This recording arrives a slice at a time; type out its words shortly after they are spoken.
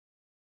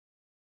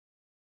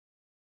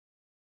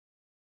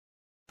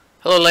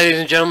Hello, ladies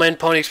and gentlemen.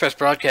 Pony Express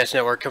Broadcast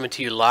Network coming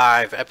to you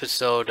live.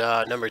 Episode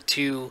number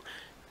 2,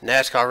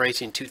 NASCAR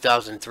Racing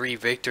 2003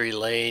 Victory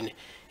Lane.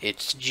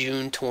 It's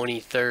June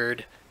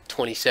 23rd,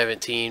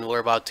 2017. We're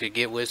about to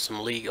get with some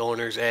league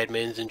owners,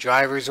 admins, and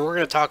drivers, and we're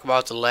going to talk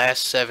about the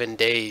last 7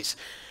 days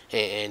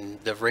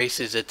and the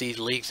races that these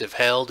leagues have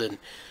held and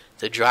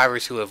the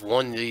drivers who have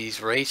won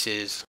these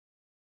races.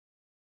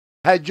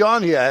 I had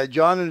John here. I had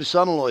John and his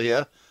son-in-law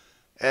here.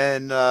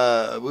 And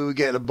we were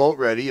getting a boat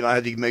ready. You know, I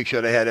had to make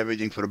sure they had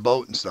everything for the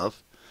boat and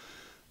stuff.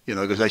 You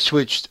know, because I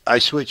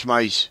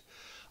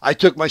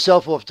took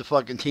myself off the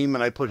fucking team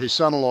and I put his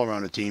son-in-law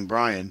on the team,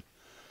 Brian.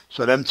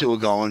 So them two were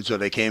going. So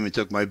they came and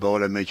took my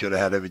boat. I made sure they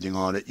had everything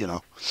on it, you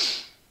know.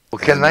 Well,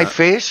 can they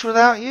fish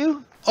without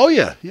you? Oh,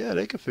 yeah. Yeah,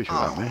 they can fish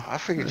without me. I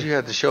figured you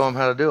had to show them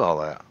how to do all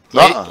that.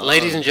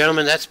 Ladies and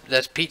gentlemen,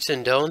 that's Pete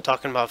Sindone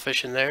talking about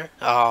fishing there.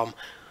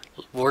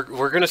 We're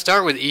going to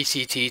start with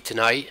ECT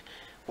tonight.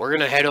 We're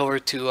going to head over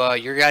to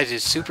your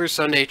guys' Super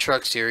Sunday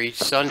Truck Series.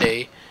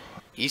 Sunday,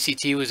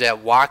 ECT was at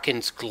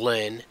Watkins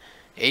Glen.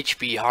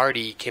 HB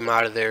Hardy came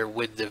out of there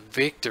with the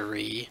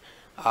victory.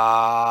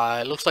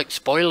 It looks like,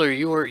 spoiler,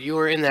 you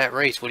were in that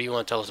race. What do you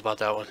want to tell us about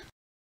that one?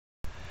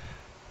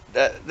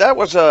 That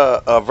was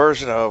a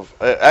version of,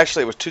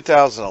 actually it was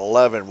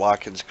 2011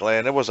 Watkins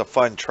Glen. It was a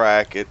fun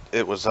track.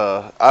 It was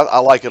I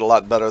like it a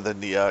lot better than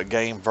the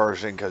game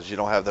version because you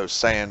don't have those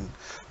sand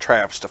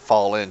traps to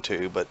fall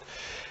into. But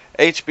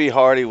HB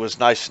Hardy was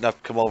nice enough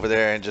to come over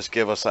there and just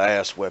give us an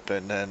ass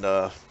whipping, and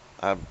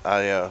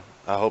I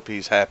hope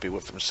he's happy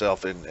with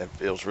himself and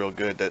feels real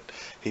good that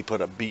he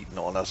put a beating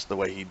on us the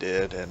way he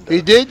did. And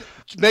he did.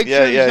 Make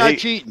sure he's not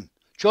cheating.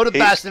 Show the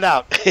bastard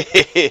out.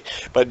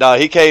 But no,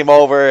 he came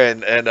over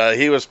and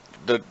he was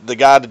the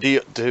guy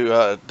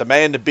to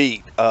demand to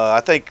beat.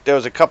 I think there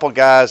was a couple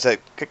guys that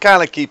could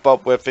kind of keep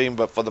up with him,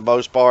 but for the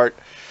most part,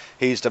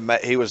 he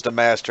was the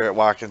master at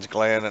Watkins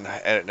Glen,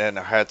 and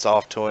hats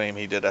off to him.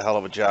 He did a hell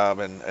of a job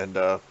and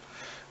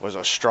was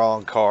a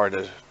strong car.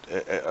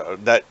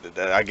 That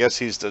I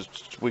guess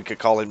we could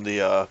call him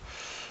the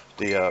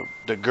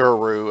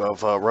guru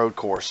of road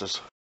courses.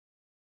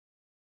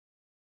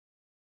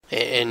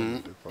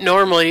 And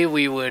normally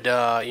we would,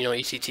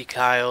 ECT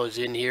Kyle is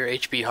in here,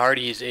 HB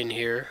Hardy is in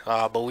here,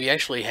 but we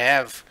actually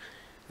have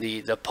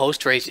the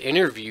post-race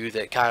interview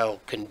that Kyle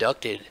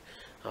conducted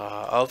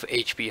of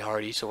HB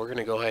Hardy, so we're going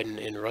to go ahead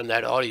and run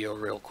that audio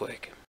real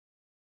quick.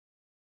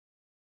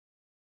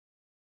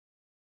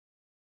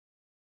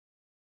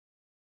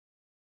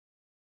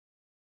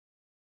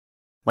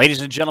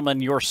 Ladies and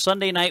gentlemen, your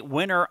Sunday night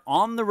winner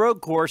on the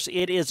road course,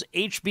 it is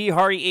HB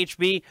Hardy.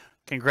 HB,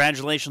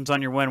 congratulations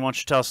on your win. Why don't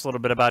you tell us a little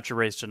bit about your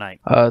race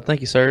tonight?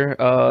 Thank you, sir.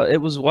 It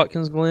was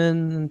Watkins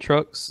Glen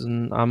trucks,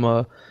 and I'm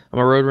a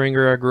road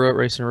ringer. I grew up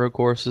racing road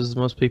courses.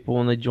 Most people,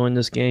 when they join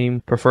this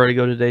game, prefer to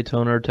go to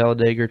Daytona or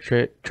Talladega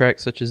or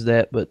tracks such as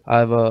that. But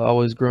I've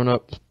always grown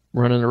up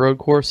running the road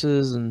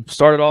courses, and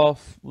started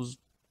off was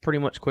pretty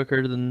much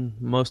quicker than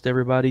most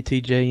everybody.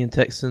 TJ and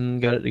Texan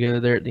got it together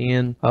there at the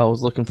end. I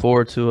was looking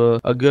forward to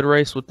a good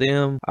race with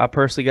them. I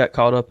personally got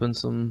caught up in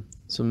some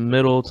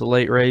middle to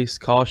late race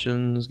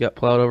cautions, got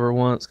plowed over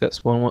once, got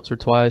spun once or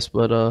twice,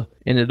 but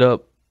ended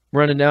up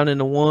running down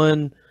into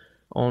one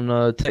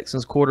on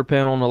Texan's quarter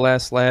panel on the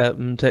last lap,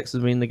 and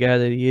Texas, being the guy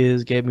that he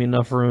is, gave me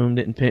enough room,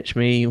 didn't pinch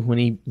me when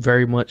he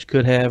very much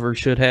could have or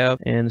should have.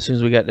 And as soon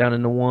as we got down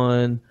into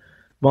one,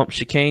 bumped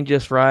chicane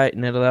just right,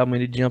 and that allowed me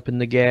to jump in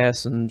the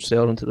gas and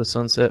sailed into the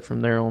sunset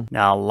from there on.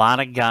 Now, a lot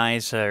of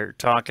guys are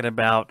talking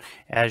about,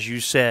 as you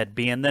said,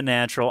 being the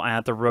natural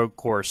at the road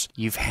course.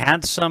 You've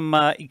had some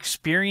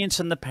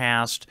experience in the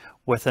past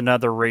with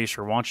another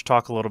racer. Why don't you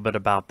talk a little bit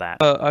about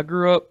that? I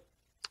grew up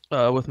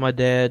with my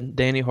dad,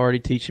 Danny Hardy,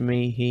 teaching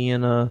me. He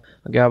and a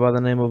guy by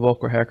the name of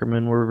Volker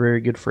Hackerman were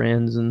very good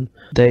friends, and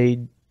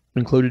they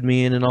included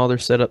me in all their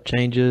setup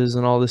changes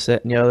and all this,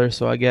 that, and the other,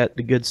 so I got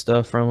the good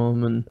stuff from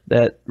them, and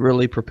that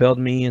really propelled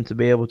me into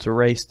be able to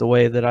race the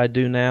way that I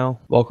do now.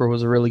 Volker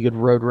was a really good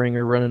road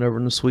ringer running over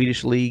in the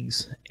Swedish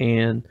leagues,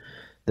 and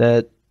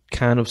that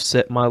kind of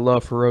set my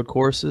love for road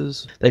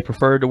courses. They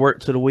preferred to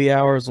work to the wee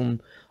hours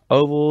on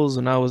ovals,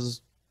 and I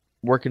was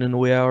working in the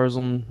wee hours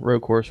on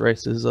road course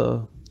races.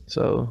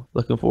 So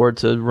looking forward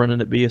to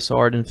running at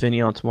BSR and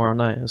Infineon tomorrow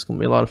night. It's going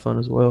to be a lot of fun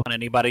as well.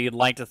 Anybody you'd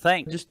like to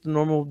thank? Just the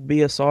normal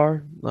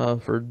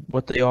BSR for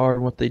what they are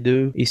and what they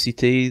do. ECT,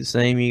 the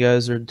same. You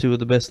guys are two of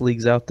the best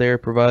leagues out there.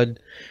 Provide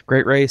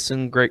great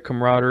racing, great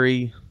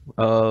camaraderie,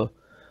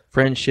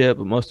 friendship,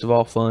 but most of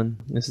all fun.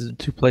 This is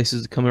two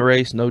places to come and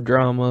race. No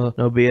drama,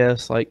 no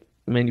BS like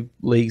many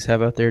leagues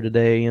have out there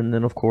today. And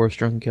then, of course,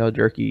 Drunken Cow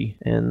Jerky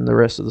and the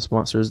rest of the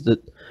sponsors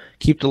that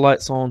keep the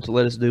lights on to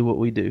let us do what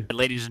we do.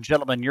 Ladies and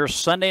gentlemen, your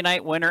Sunday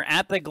night winner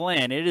at the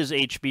Glen, it is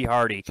HB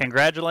Hardy.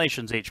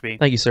 Congratulations, HB.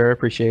 Thank you, sir. I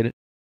appreciate it.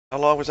 How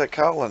long was that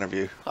Kyle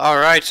interview? All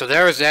right, so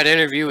there was that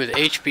interview with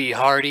HB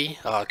Hardy.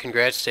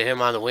 Congrats to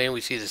him on the win.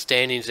 We see the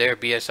standings there.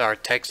 BSR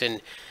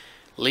Texan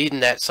leading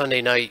that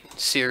Sunday night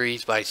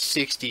series by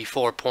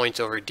 64 points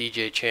over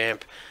DJ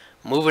Champ.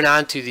 Moving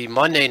on to the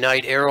Monday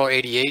night Aero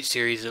 88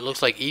 series, it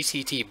looks like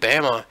ECT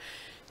Bama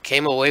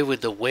came away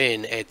with the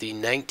win at the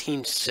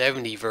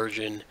 1970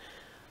 version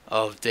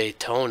of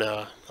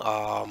Daytona.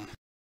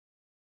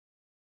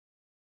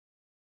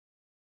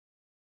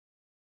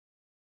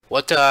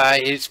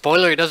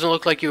 Spoiler, it doesn't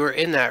look like you were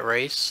in that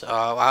race.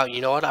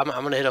 You know what? I'm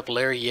gonna hit up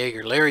Larry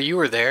Yeager. Larry, you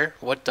were there.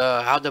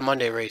 How'd the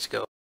Monday race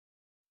go?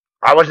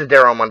 I wasn't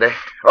there on Monday.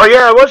 Oh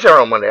yeah, I was there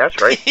on Monday.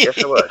 That's right.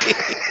 Yes, I was.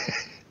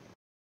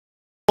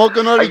 Smoke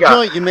another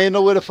joint. You may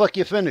know where the fuck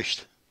you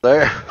finished.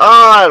 There.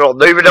 I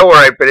don't even know where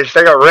I finished.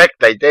 I got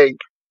wrecked, I think.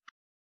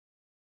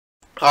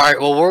 All right.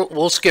 Well,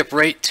 we'll skip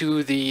right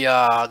to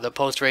the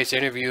post-race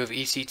interview of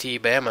ECT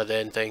Bama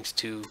then, thanks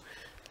to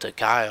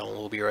Kyle.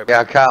 We'll be right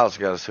back. Yeah, Kyle's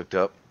got us hooked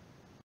up.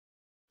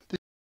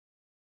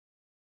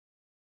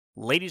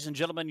 Ladies and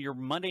gentlemen, your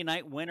Monday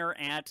night winner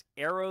at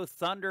Arrow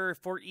Thunder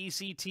for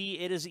ECT.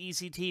 It is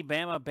ECT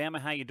Bama. Bama,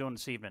 how you doing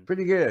this evening?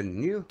 Pretty good.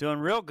 And you? Doing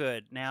real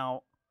good.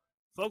 Now,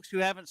 folks who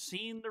haven't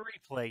seen the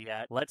replay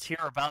yet, let's hear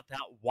about that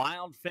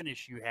wild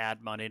finish you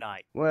had Monday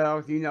night.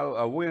 Well, you know,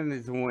 a win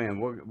is a win.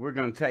 We're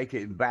going to take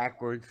it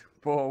backwards,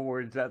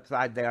 forwards,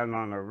 upside down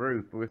on the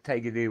roof. We'll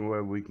take it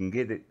anywhere we can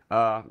get it.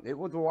 It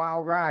was a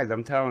wild ride,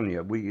 I'm telling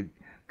you. We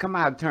come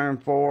out of turn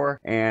 4,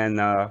 and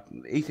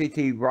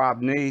ECT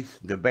Rob Neese,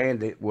 the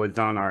bandit, was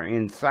on our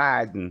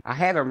inside, and I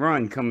had a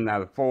run coming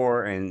out of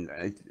 4, and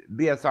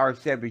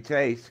BSR Chevy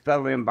Chase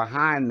fell in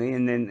behind me,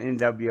 and then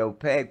NWO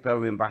Peg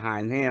fell in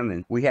behind him,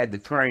 and we had the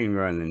train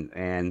running,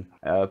 and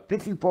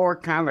 54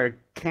 kind of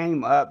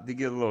came up to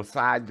get a little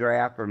side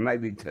draft, or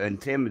maybe to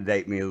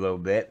intimidate me a little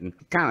bit, and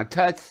kind of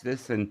touched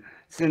us and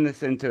sent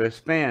us into a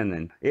spin,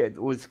 and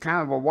it was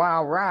kind of a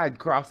wild ride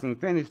crossing the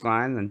finish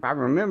line. And if I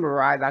remember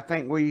right, I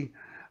think we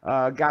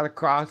got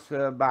across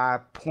by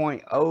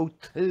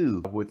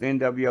 .02 with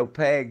NWO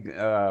Peg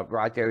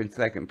right there in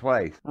second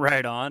place.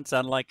 Right on.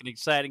 Sounded like an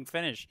exciting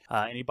finish.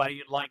 Anybody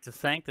you'd like to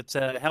thank that's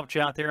helped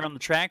you out there on the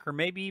track or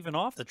maybe even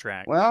off the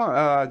track? Well,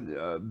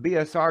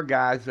 BSR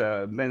guys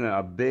been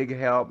a big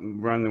help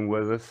running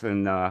with us,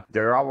 and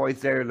they're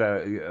always there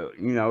to,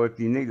 you know, if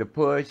you need a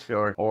push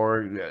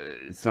or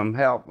some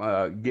help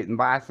getting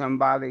by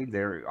somebody,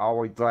 they're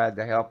always glad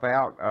to help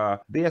out.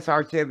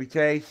 BSR Chevy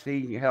Chase,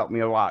 he helped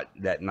me a lot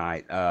that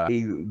night.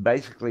 He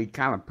basically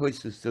kind of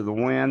pushed us to the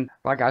win.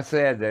 Like I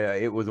said,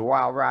 it was a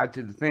wild ride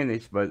to the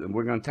finish, but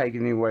we're going to take it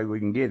any way we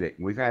can get it.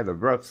 We've had a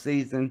rough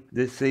season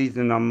this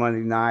season on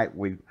Monday night.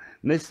 We've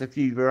missed a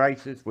few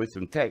races with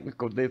some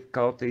technical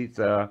difficulties,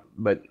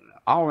 but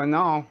all in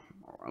all,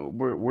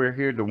 we're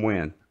here to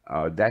win.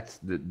 That's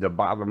the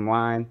bottom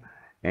line,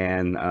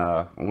 and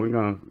we're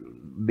going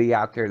to be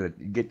out there to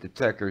get the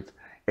checkers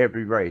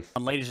every race.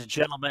 Ladies and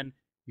gentlemen,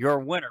 your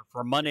winner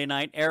for Monday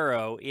Night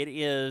Arrow, it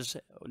is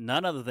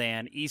none other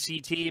than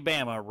ECT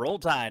Bama. Roll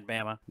Tide,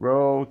 Bama.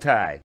 Roll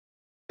Tide.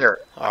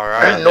 All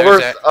right.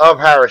 North of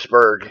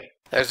Harrisburg.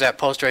 There's that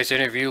post-race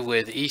interview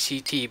with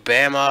ECT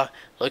Bama.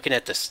 Looking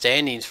at the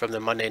standings from the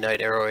Monday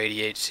Night Arrow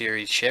 88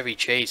 series, Chevy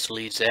Chase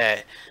leads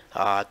that.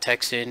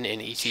 Texan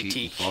and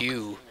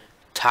ECTQ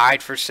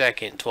tied for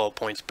second, 12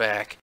 points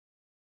back.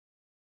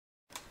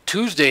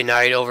 Tuesday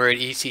night over at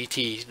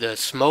ECT, the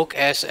Smoke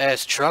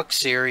SS Truck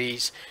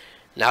Series.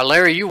 Now,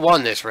 Larry, you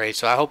won this race,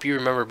 so I hope you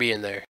remember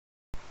being there.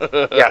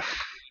 Yes.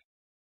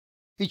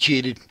 He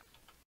cheated.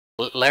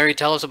 Larry,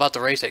 tell us about the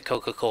race at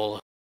Coca-Cola.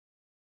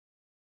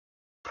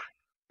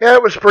 Yeah,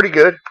 it was pretty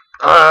good.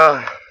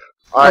 I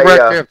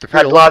wrecked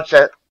had lots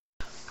of...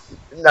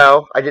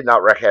 No, I did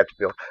not wreck half the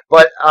field.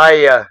 But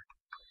I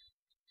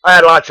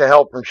had lots of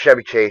help from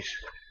Chevy Chase.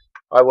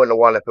 I wouldn't have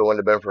won if it wouldn't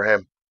have been for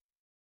him.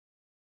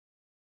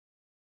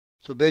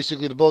 So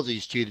basically, the both of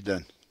you cheated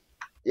then.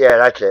 Yeah,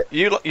 that's it.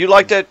 You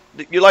like that?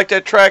 You like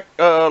that track,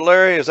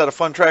 Larry? Is that a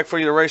fun track for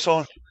you to race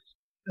on?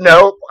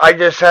 No, I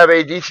just have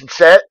a decent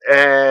set,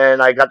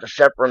 and I got the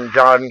set from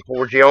John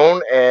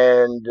Forgione,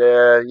 and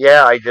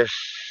yeah,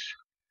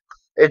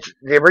 it's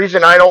the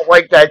reason I don't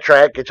like that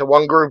track. It's a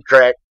one groove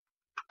track.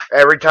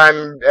 Every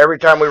time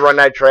we run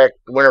that track,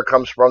 the winner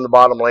comes from the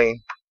bottom lane.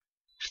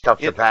 It's tough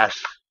to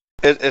pass.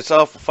 It's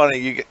awful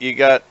funny. You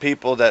got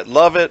people that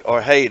love it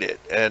or hate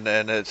it, and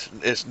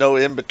it's no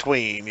in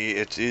between.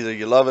 It's either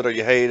you love it or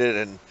you hate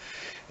it,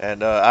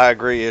 and I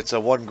agree. It's a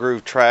one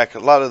groove track. A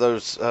lot of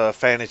those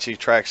fantasy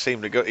tracks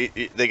seem to go.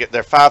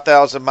 They're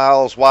 5,000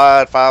 miles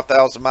wide,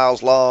 5,000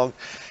 miles long,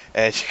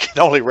 and you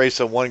can only race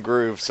in one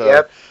groove.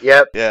 So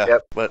Yep.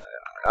 But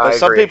I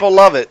some agree. people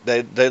love it.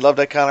 They love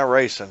that kind of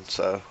racing.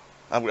 So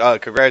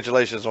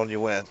congratulations on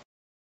your win.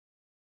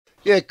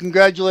 Yeah,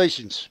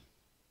 congratulations.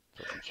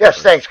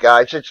 Yes, thanks,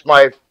 guys. It's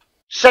my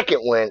second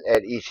win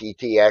at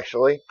ECT,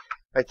 actually.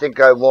 I think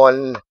I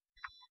won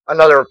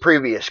another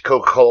previous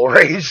Coca-Cola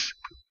race.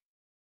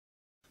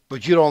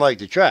 But you don't like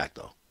the track,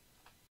 though.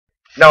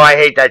 No, I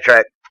hate that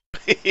track.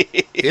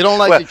 You don't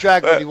like the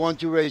track, but you won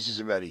 2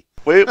 races already.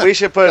 We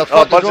should put What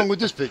the fuck is wrong with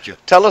this picture?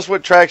 Tell us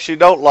what tracks you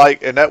don't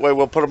like, and that way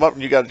we'll put them up,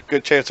 and you got a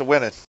good chance of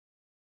winning.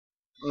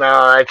 No,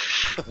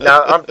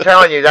 I'm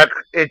telling you that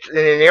and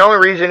the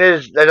only reason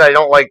is that I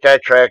don't like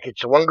that track.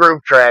 It's a one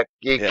groove track.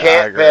 You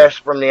can't pass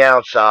from the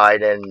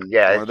outside, and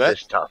yeah, it's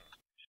just tough.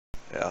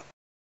 Yeah.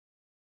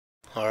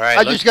 All right.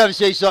 I just got to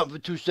say something for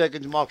 2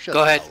 seconds, Mark. Shut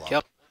Go the ahead. hell up.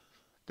 Yep.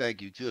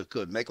 Thank you.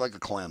 Good. Make like a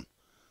clam.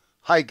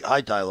 Hi,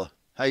 Tyler.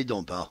 How you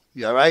doing, pal?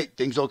 You all right?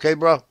 Things okay,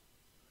 bro?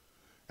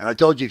 And I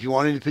told you, if you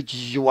want any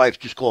pictures of your wife,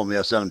 just call me.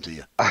 I'll send them to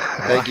you.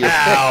 Thank you.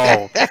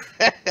 Wow.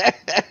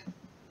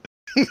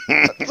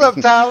 What's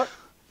up, Tyler?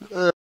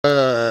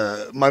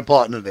 My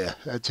partner there.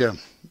 That's him.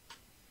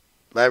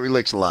 Larry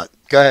licks a lot.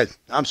 Go ahead.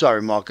 I'm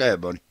sorry, Mark. Go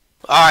ahead, buddy.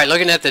 All right,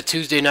 looking at the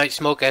Tuesday Night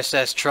Smoke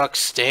SS Truck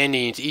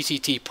standings,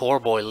 ECT Poor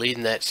Boy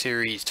leading that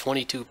series,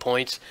 22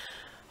 points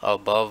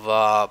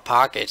above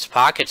Pockets.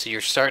 Pockets, you're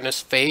starting to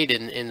fade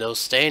in those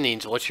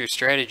standings. What's your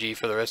strategy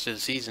for the rest of the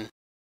season?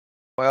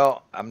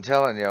 Well, I'm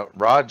telling you,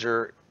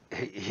 Roger,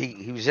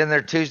 he was in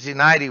there Tuesday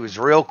night. He was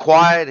real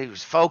quiet. He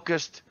was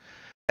focused.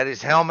 Had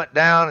his helmet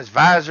down, his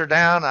visor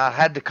down. I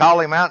had to call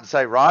him out and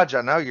say, Roger,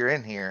 I know you're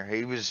in here.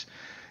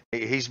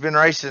 He's been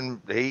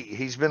racing.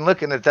 He's been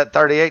looking at that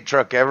 38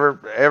 truck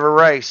every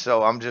race.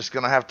 So I'm just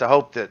gonna have to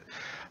hope that.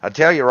 I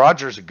tell you,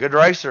 Roger's a good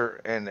racer,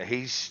 and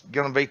he's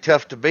gonna be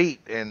tough to beat.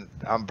 And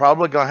I'm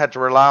probably gonna have to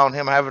rely on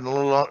him having a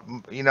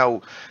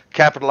little,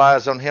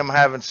 capitalize on him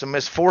having some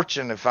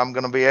misfortune if I'm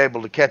gonna be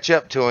able to catch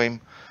up to him.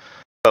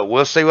 But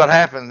we'll see what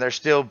happens. There's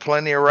still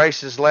plenty of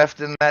races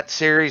left in that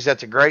series.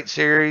 That's a great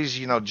series.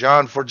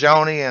 John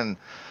Forgione and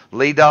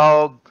Lee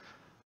Dog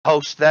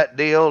host that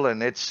deal,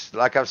 and it's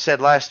like I've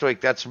said last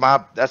week. That's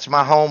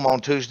my home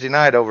on Tuesday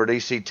night over at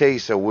ECT.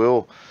 So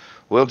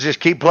we'll just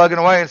keep plugging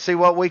away and see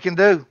what we can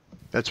do.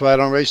 That's why I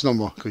don't race no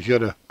more, because you're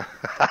the...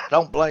 I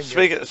don't blame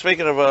you.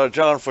 Speaking of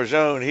John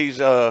Forgione,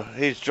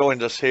 he's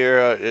joined us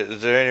here.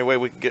 Is there any way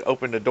we can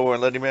open the door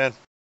and let him in?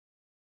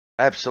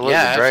 Absolutely.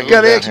 Yeah, Drag You him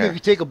got to down ask me here. if you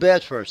take a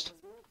badge first.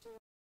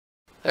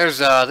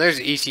 There's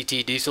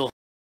ECT Diesel.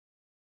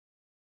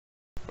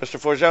 Mr.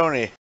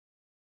 Forgione.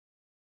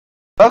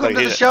 Welcome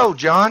to the show,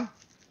 John.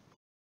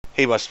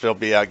 He must still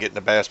be out getting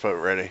the bass boat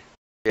ready.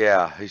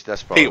 Yeah,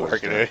 that's probably He what he's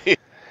working doing. it.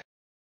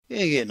 He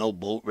ain't getting no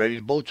boat ready.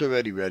 The boat's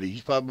already ready.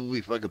 He's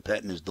probably fucking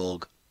petting his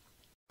dog.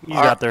 He's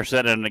out there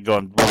sitting and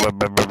going.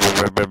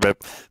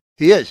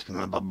 He is.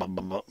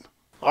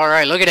 All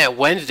right, looking at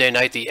Wednesday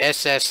night, the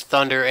SS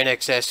Thunder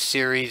NXS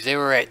Series. They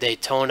were at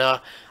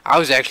Daytona. I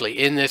was actually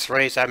in this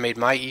race. I made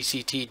my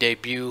ECT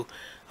debut.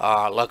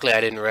 Luckily, I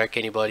didn't wreck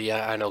anybody.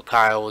 I know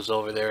Kyle was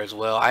over there as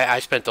well. I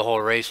spent the whole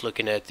race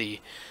looking at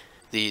the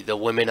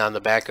women on the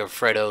back of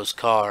Fredo's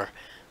car.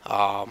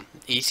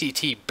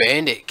 ECT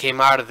Bandit came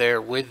out of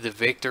there with the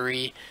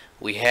victory.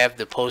 We have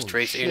the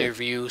post-race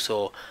interview,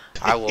 so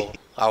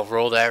I'll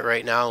roll that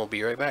right now and we'll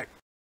be right back.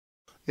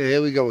 Yeah,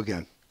 here we go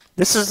again.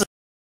 This is,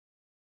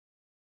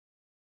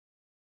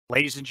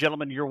 ladies and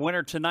gentlemen, your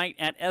winner tonight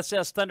at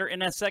SS Thunder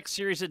NSX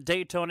Series at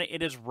Daytona.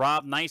 It is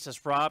Rob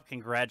Nicest. Rob,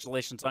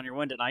 congratulations on your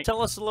win tonight.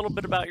 Tell us a little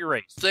bit about your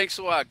race. Thanks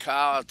a lot,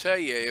 Kyle. I'll tell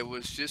you, it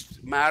was just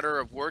a matter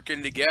of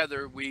working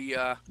together. We,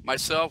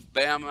 myself,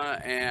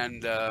 Bama,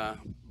 and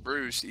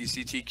Bruce,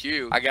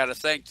 ECTQ, I got to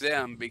thank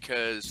them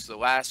because the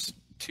last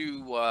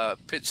two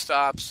pit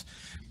stops,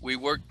 we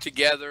worked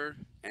together.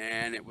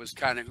 And it was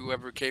kind of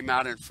whoever came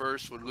out in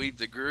first would lead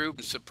the group.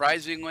 And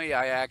surprisingly,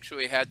 I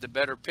actually had the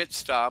better pit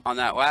stop on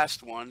that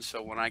last one.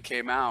 So when I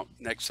came out,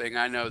 next thing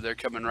I know, they're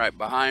coming right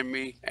behind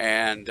me.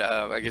 And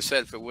like I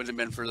said, if it wouldn't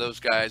have been for those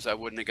guys, I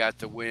wouldn't have got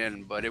the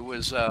win. But it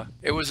was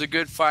a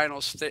good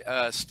final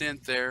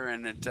stint there,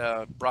 and it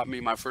brought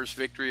me my first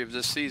victory of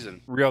this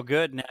season. Real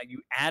good. Now,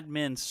 you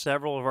admin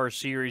several of our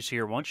series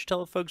here. Why don't you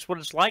tell the folks what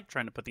it's like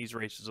trying to put these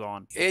races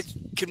on? It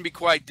can be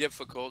quite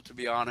difficult, to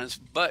be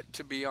honest. But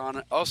to be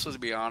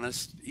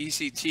honest,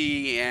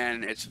 ECT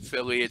and its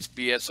affiliates,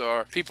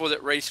 BSR, people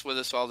that race with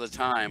us all the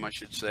time, I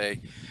should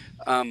say,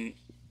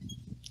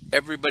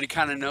 everybody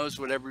kind of knows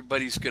what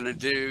everybody's going to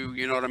do.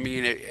 You know what I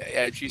mean?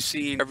 As you've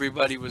seen,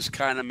 everybody was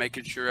kind of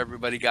making sure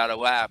everybody got a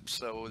lap.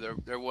 So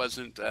there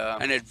wasn't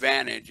an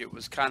advantage. It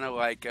was kind of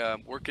like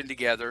working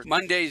together.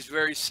 Monday's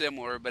very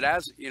similar, but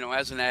as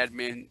an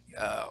admin,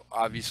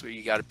 obviously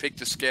you got to pick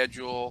the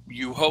schedule.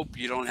 You hope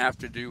you don't have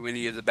to do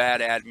any of the bad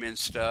admin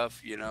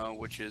stuff,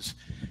 which is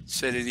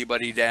sit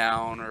anybody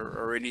down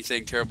or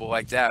anything terrible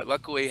like that.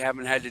 Luckily,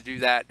 haven't had to do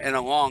that in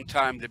a long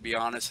time, to be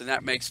honest, and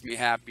that makes me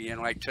happy.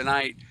 And like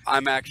tonight,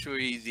 I'm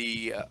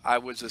actually I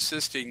was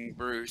assisting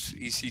Bruce,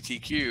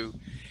 ECTQ,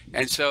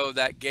 and so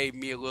that gave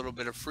me a little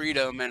bit of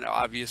freedom. And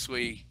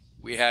obviously,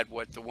 we had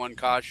the one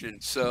caution.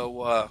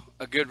 So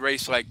a good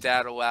race like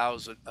that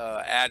allows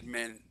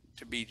admin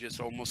to be just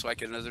almost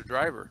like another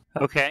driver.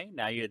 Okay,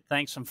 now you had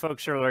thanked some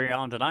folks earlier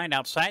on tonight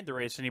outside the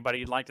race. Anybody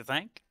you'd like to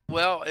thank?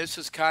 Well, this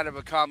is kind of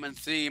a common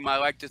theme. I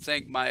like to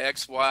thank my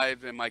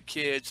ex-wife and my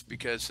kids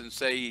because since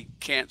they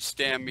can't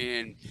stand me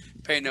and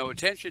pay no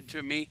attention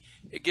to me,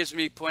 it gives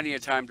me plenty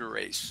of time to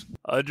race.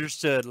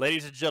 Understood.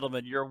 Ladies and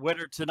gentlemen, your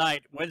winner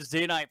tonight,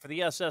 Wednesday night for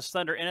the SS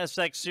Thunder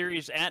NSX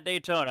Series at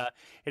Daytona,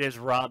 it is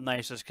Rob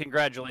Nicest.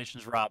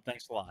 Congratulations, Rob.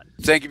 Thanks a lot.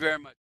 Thank you very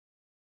much.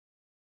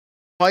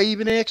 Why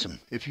even ask him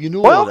if you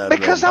knew all that? Well,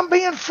 because I'm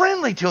being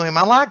friendly to him.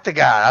 I like the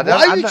guy.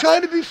 Why are you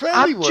trying to be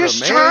friendly with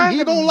him, man?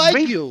 He don't like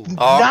you.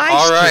 All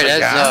Nice right, to the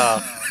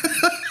guy.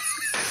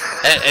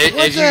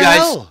 as you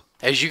guys,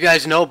 As you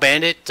guys know,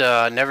 Bandit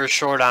never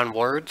short on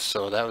words,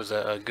 so that was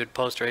a good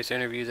post-race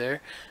interview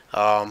there.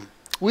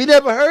 We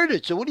never heard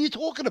it, so what are you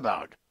talking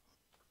about?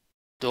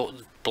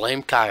 Don't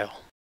blame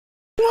Kyle.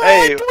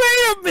 Hey, Wait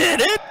a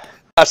minute.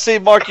 I see,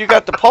 Mark, you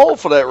got the pole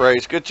for that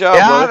race. Good job,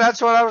 Yeah, buddy.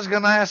 that's what I was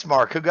going to ask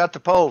Mark. Who got the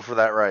pole for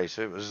that race?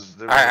 It was.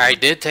 I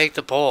did take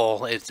the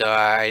pole. It's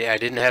I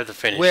didn't have the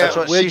finish. That's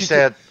what she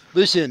said.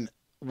 Listen,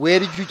 where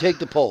did you take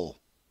the pole?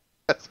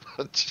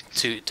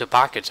 To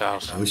Pocket's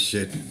house. Oh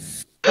shit.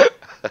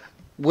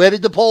 Where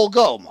did the pole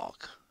go,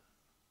 Mark?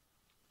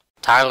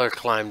 Tyler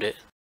climbed it.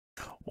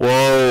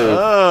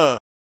 Whoa.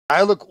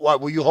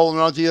 What, were you holding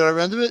on to the other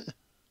end of it?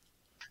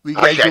 Were you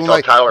I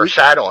thought Tyler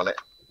sat on it.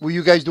 Were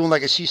you guys doing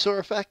like a seesaw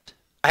effect?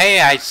 Hey,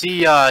 I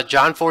see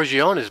John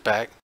Forgione is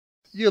back.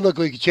 You look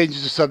like you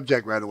changed the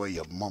subject right away,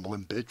 you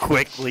mumbling bitch.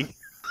 Quickly.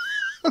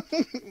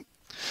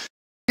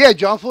 Yeah,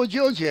 John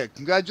Forgione's here.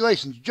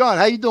 Congratulations. John,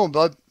 how you doing,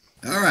 bud?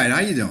 All right, how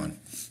you doing?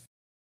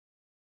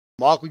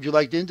 Mark, would you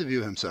like to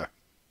interview him, sir?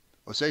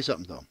 Or say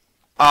something to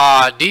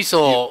him?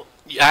 Diesel,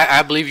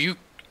 I believe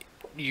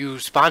you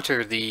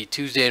sponsor the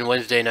Tuesday and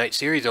Wednesday night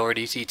series over at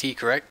ECT,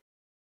 correct?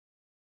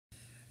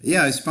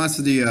 Yeah, I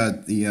sponsor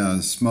the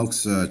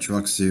Smokes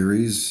Truck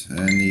Series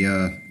and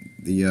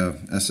the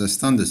SS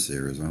Thunder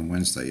Series on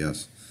Wednesday.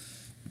 Yes.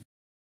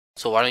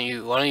 So why don't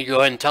you go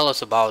ahead and tell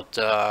us about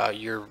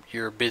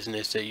your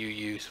business that you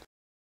use?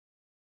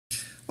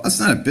 Well,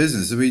 it's not a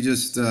business. We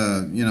just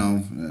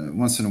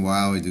once in a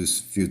while we do a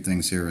few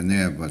things here and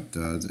there, but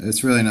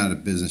it's really not a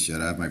business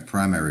yet. I have my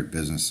primary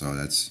business, so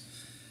that's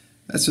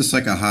just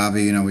like a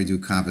hobby. You know, we do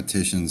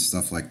competitions,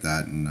 stuff like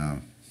that,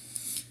 and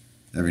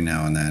every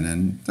now and then,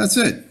 and that's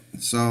it.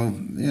 So,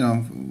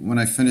 when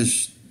I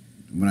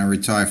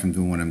retire from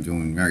doing what I'm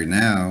doing right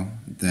now,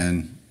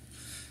 then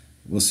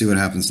we'll see what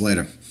happens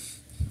later.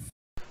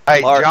 Hey,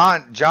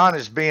 Mark. John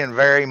is being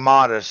very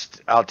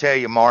modest. I'll tell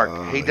you,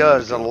 Mark. He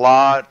does a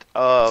lot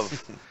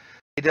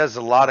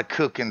of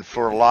cooking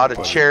for a lot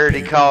of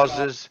charity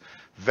causes,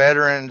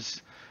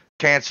 veterans,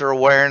 cancer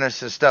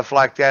awareness, and stuff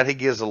like that. He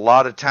gives a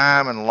lot of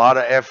time and a lot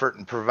of effort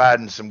in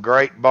providing some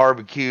great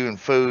barbecue and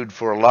food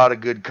for a lot of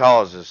good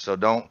causes.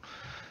 So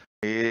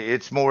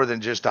it's more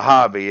than just a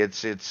hobby.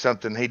 It's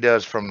something he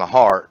does from the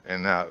heart,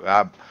 and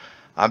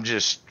I'm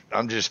just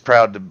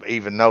proud to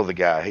even know the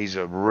guy. He's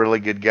a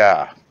really good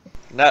guy.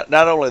 Not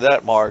only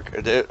that, Mark,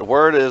 the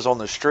word is on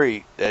the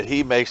street that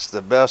he makes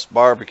the best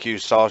barbecue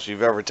sauce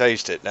you've ever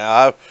tasted.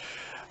 Now,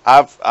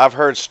 I've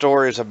heard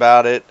stories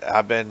about it.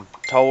 I've been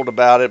told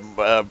about it.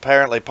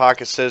 Apparently,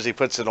 Pocket says he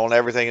puts it on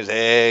everything: his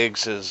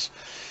eggs,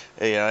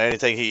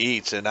 anything he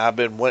eats. And I've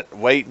been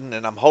waiting,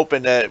 and I'm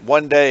hoping that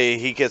one day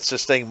he gets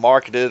this thing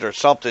marketed or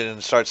something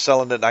and starts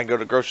selling it, and I can go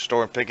to the grocery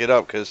store and pick it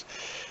up because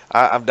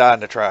I'm dying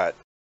to try it.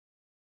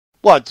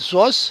 What, the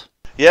sauce?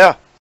 Yeah.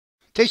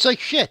 Tastes like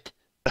shit.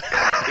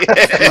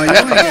 Well, you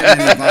ain't getting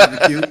any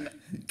barbecue.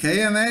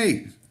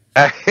 KMA.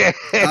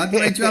 How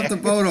did I drop the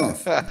boat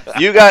off?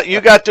 You got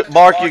to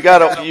Mark. You got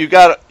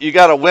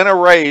to win a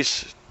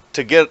race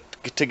to get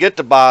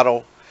the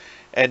bottle,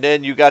 and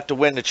then you got to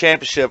win the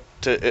championship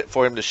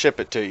for him to ship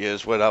it to you.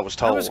 Is what I was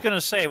told. I was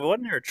gonna say,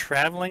 wasn't there a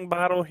traveling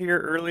bottle here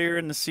earlier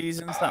in the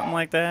season, something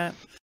like that?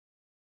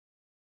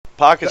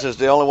 Pockets is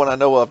the only one I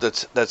know of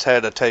that's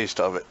had a taste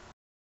of it.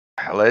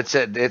 Well,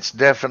 it's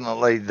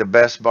definitely the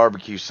best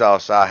barbecue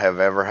sauce I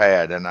have ever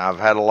had, and I've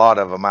had a lot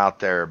of them out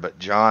there. But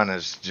John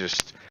is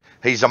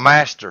he's a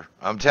master.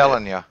 I'm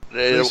telling you.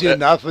 Listen,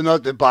 not for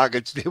nothing,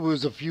 Pockets. There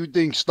was a few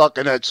things stuck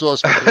in that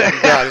sauce before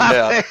you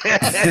got it.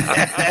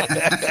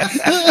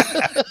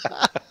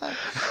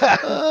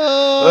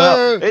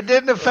 Well, it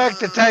didn't affect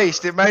the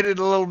taste. It made it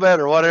a little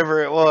better,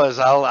 whatever it was.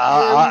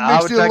 I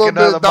would take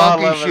another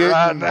bottle of it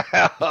right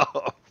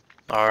now.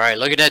 All right,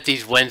 looking at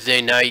these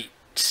Wednesday night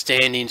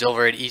standings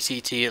over at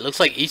ECT, it looks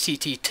like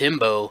ECT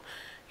Timbo,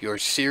 your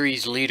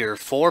series leader,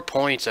 4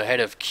 points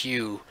ahead of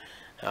Q.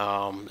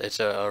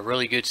 It's a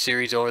really good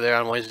series over there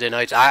on Wednesday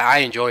nights. I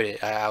enjoyed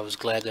it. I was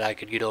glad that I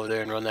could get over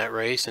there and run that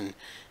race, and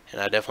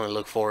I definitely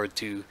look forward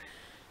to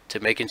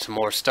making some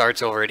more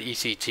starts over at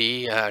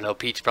ECT. I know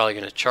Pete's probably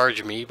going to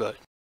charge me, but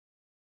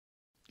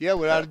yeah,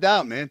 without a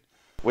doubt, man.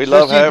 We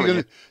love having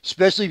you.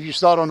 Especially if you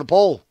start on the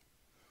pole.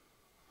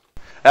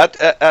 I'll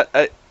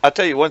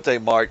tell you one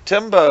thing, Mark.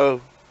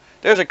 Timbo,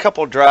 there's a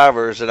couple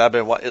drivers that I've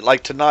been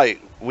like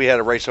tonight. We had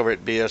a race over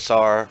at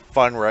BSR,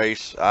 fun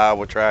race,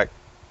 Iowa track.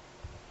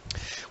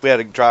 We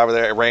had a driver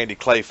there, Randy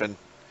Claflin,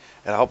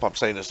 and I hope I'm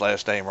saying his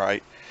last name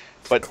right.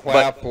 But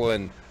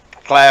Claflin.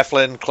 What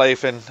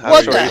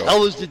the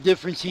hell is the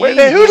difference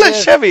here? Who let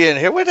Chevy in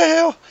here? What the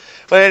hell?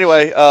 But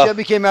anyway,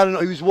 Chevy came out and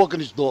he was walking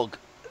his dog.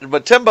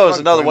 But Timbo's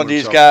another one of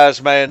these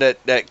guys, man,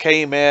 that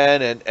came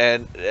in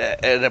and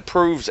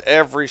improves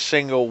every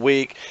single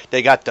week.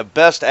 They got the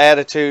best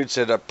attitudes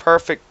and a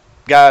perfect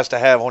guys to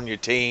have on your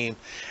team,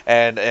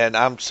 and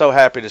I'm so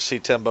happy to see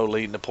Timbo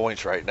leading the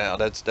points right now.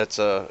 That's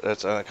an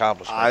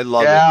accomplishment. I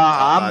love it. Yeah,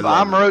 I love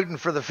I'm it. rooting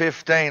for the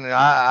 15, and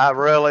I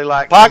really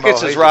like Pockets Timbo.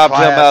 has He's a robbed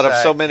him out of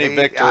class so act. many He-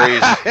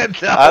 victories.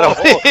 I don't.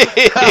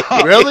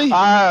 Really?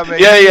 I'm a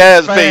Yeah, he huge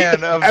has, fan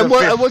Pete. of And the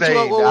 15. what's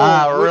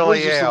I what really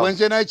is this, the am.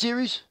 Wednesday night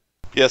series?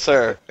 Yes,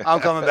 sir. I'm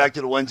coming back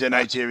to the Wednesday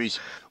night series.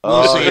 We'll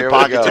Oh, see here if we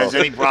Pockets go. has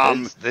any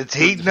problem. It's with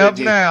heating the up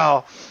 15.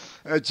 now.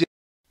 That's it.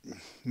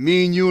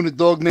 Me and you and a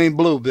dog named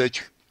Blue,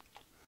 bitch.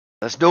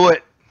 Let's do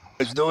it.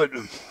 Let's do it.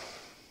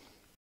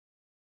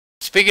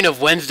 Speaking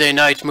of Wednesday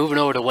nights, moving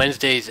over to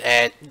Wednesdays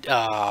at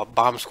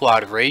Bomb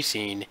Squad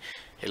Racing,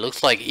 it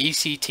looks like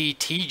ECT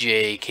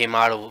TJ came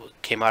out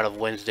of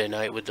Wednesday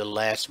night with the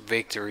last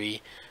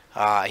victory.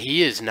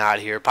 He is not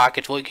here.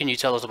 Pockets, what can you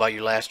tell us about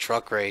your last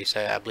truck race?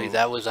 I believe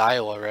that was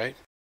Iowa, right?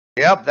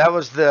 Yep, that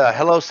was the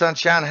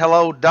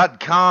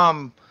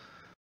HelloSunshineHello.com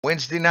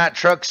Wednesday Night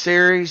Truck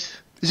Series.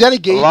 Is that a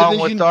gay Along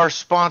division? with our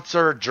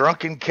sponsor,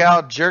 Drunken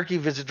Cow Jerky.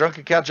 Visit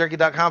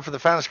drunkencowjerky.com for the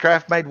finest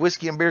craft-made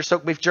whiskey and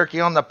beer-soaked beef jerky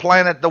on the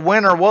planet. The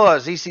winner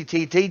was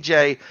ECT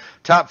TJ,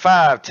 top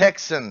 5.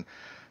 Texan,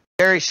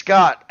 Gary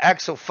Scott,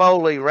 Axel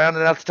Foley.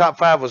 Rounding out the top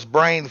 5 was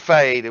Brain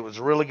Fade. It was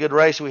a really good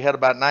race. We had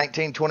about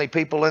 19, 20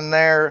 people in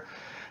there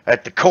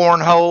at the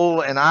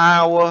Cornhole in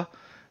Iowa.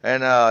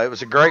 And it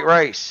was a great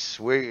race.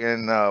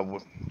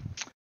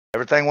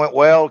 Everything went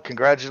well.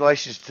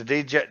 Congratulations to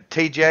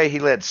TJ. He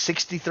led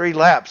 63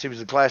 laps. He was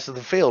the class of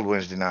the field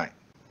Wednesday night.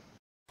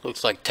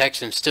 Looks like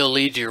Texan still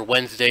leads your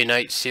Wednesday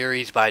night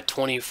series by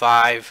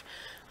 25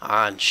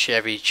 on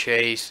Chevy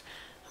Chase.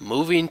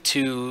 Moving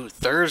to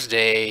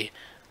Thursday,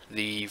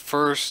 the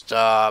first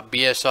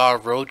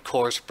BSR road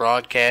course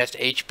broadcast,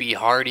 HB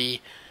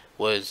Hardy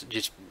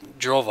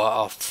drove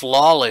a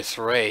flawless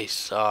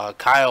race.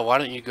 Kyle, why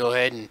don't you go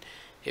ahead and,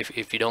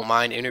 if you don't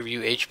mind,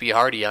 interview HB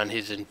Hardy on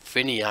his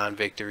Infineon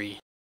victory.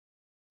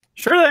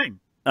 Sure thing.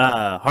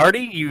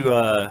 Hardy, you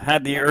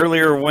had the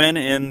earlier win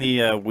in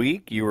the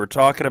week. You were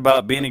talking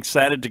about being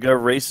excited to go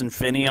race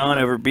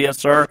Infineon over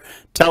BSR.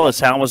 Tell us,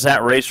 how was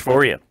that race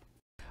for you?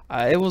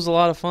 It was a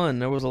lot of fun.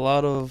 There was a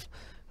lot of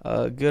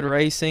good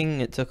racing.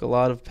 It took a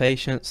lot of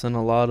patience and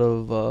a lot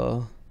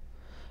of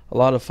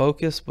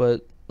focus,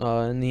 but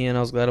in the end,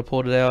 I was glad I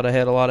pulled it out. I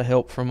had a lot of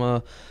help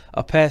from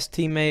a past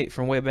teammate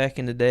from way back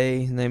in the day.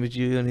 His name is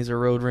Julian. He's a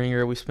road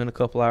ringer. We spent a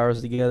couple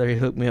hours together. He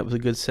hooked me up with a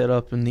good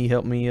setup, and he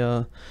helped me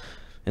in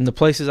the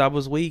places I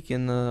was weak,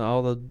 and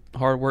all the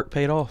hard work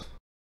paid off.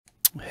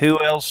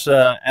 Who else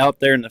out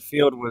there in the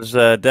field was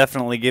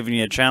definitely giving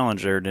you a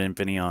challenge there to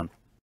Infineon?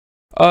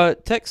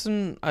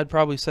 Texan, I'd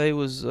probably say,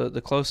 was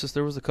the closest.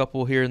 There was a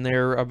couple here and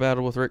there. I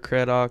battled with Rick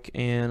Craddock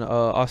and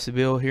Aussie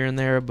Bill here and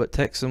there, but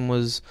Texan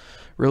was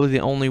really the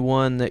only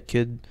one that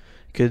could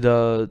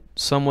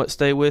somewhat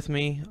stay with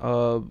me.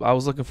 I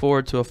was looking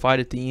forward to a fight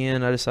at the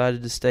end. I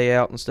decided to stay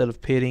out instead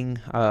of pitting.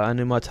 I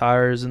knew my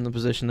tires in the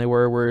position they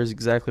were is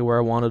exactly where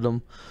I wanted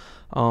them.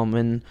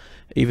 And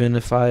even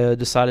if I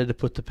decided to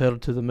put the pedal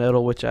to the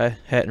metal, which I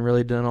hadn't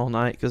really done all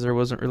night because there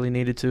wasn't really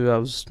needed to, I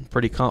was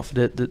pretty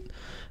confident that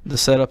the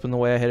setup and the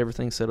way I had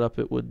everything set up,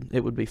 it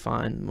would be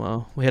fine.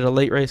 We had a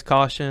late race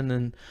caution,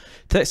 and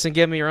Texan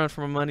gave me a run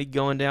for my money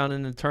going down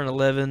into turn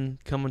 11,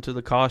 coming to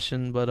the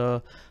caution, but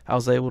I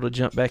was able to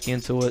jump back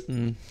into it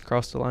and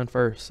cross the line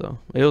first. So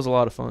it was a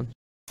lot of fun.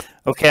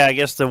 Okay, I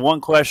guess the one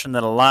question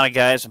that a lot of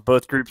guys in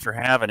both groups are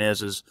having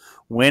is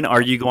when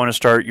are you going to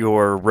start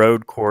your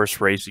road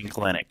course racing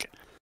clinic?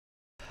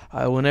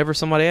 Whenever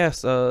somebody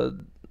asks,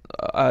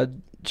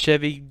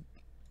 Chevy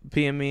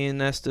PM me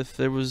and asked if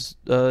there was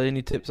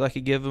any tips I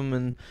could give him,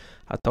 and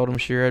I told him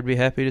sure I'd be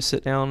happy to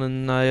sit down,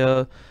 and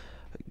I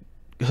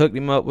hooked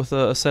him up with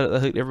a setup that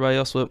I hooked everybody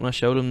else with, and I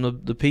showed him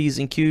the P's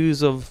and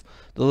Q's of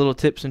the little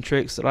tips and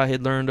tricks that I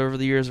had learned over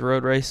the years of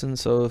road racing.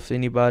 So if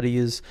anybody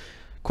is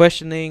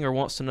questioning or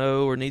wants to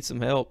know or needs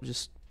some help,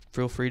 just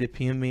feel free to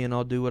PM me and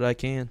I'll do what I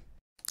can.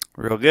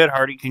 Real good,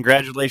 Hardy.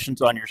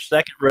 Congratulations on your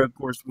second road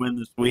course win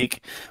this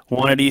week.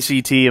 One at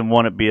ECT and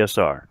one at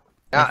BSR.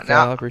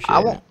 Now, I appreciate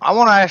it. I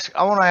want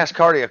to ask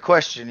Hardy a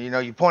question. You know,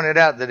 you pointed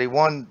out that he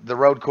won the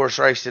road course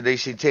race at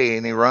ECT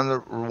and he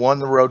won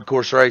the road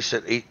course race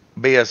at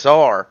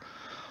BSR.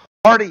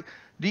 Hardy,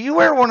 do you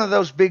wear one of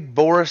those big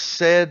Boris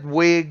said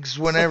wigs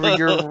whenever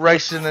you're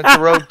racing at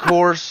the road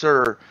course,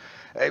 or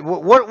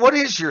what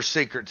is your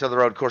secret to the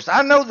road course?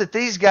 I know that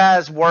these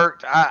guys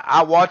worked.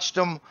 I watched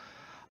them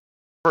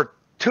for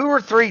 2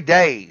 or 3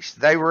 days.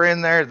 They were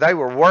in there. They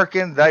were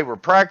working. They were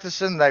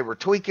practicing. They were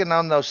tweaking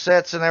on those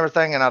sets and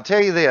everything. And I'll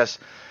tell you this,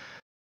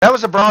 that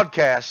was a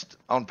broadcast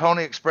on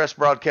Pony Express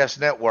Broadcast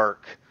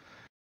Network.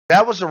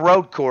 That was a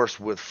road course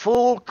with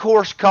full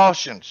course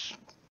cautions.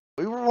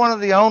 We were one of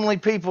the only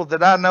people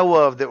that I know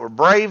of that were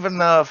brave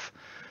enough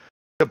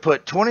to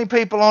put 20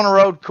 people on a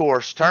road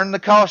course, turn the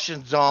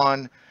cautions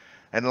on,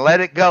 and let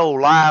it go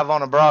live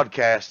on a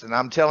broadcast. And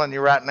I'm telling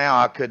you right now,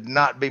 I could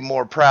not be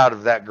more proud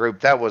of that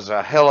group. That was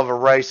a hell of a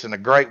race and a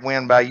great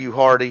win by you,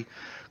 Hardy.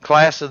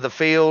 Class of the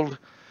field,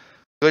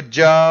 good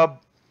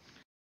job.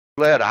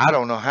 Led, I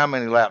don't know how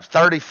many laps,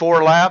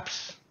 34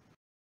 laps.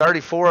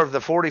 34 of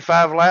the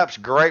 45 laps.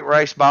 Great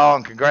race by all,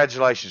 and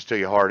congratulations to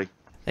you, Hardy.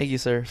 Thank you,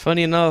 sir.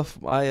 Funny enough,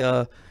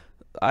 I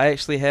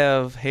actually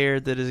have hair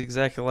that is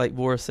exactly like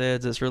Boris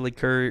said. It's really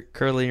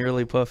curly and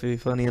really puffy.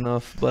 Funny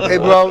enough, but Hey,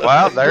 bro.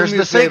 Well, do there's me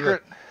the a favor.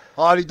 secret.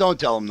 Hardy, don't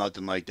tell him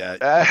nothing like that.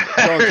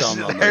 Don't tell him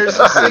nothing There's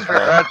like the that. secret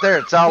right there.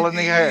 It's all in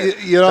the hair.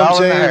 You know it's what I'm all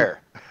in the saying?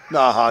 hair.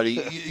 No,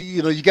 Hardy.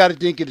 You got to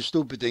think of the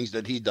stupid things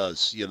that he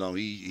does. You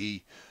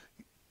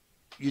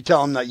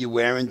tell him that you're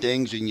wearing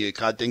things and you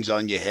got things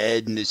on your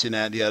head and this and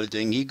that and the other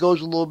thing. He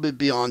goes a little bit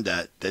beyond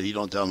that he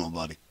don't tell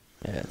nobody.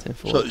 Yeah,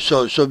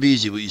 10-4. So be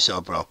easy with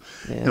yourself, bro.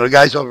 Yeah. The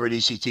guys over at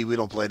ECT, we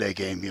don't play that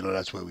game.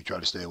 That's why we try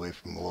to stay away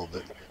from them a little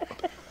bit.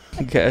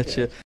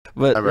 Gotcha.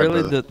 But All right,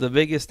 really, brother. the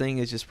biggest thing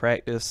is just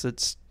practice.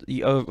 It's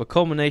a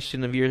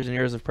culmination of years and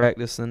years of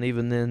practice, and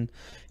even then,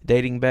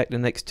 dating back to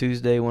next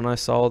Tuesday when I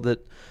saw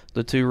that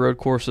the 2 road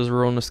courses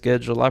were on the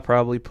schedule, I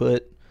probably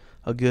put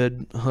a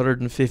good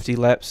 150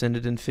 laps in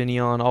it in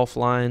Infineon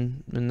offline,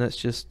 and that's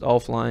just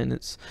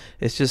offline.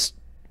 It's just,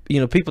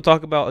 people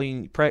talk about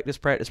practice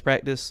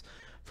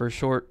for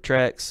short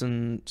tracks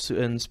and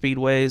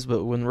speedways,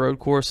 but when road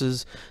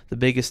courses, the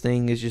biggest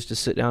thing is just to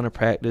sit down and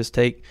practice,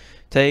 take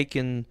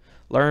and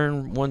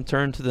learn one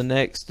turn to the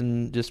next,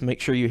 and just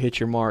make sure you hit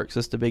your marks.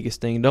 That's the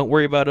biggest thing. Don't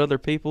worry about other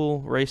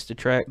people. Race the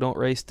track. Don't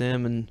race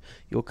them, and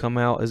you'll come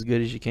out as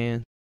good as you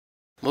can.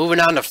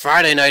 Moving on to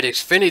Friday night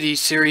Xfinity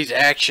Series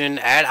action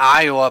at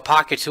Iowa.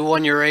 Pockets, who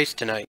won your race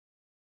tonight?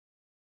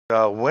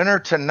 The winner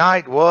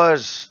tonight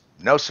was,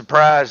 no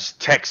surprise,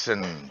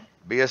 Texan,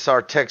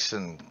 BSR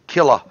Texan,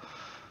 Killa.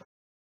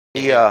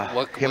 Him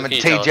and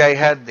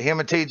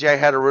TJ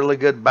had a really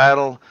good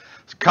battle.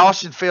 It's a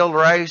caution-filled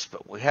race,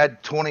 but we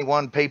had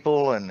 21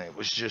 people, and it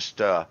was just,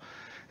 I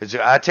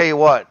tell you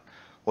what,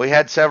 we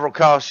had several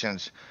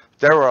cautions.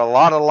 There were a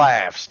lot of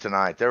laughs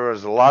tonight. There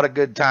was a lot of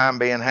good time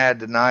being had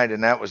tonight,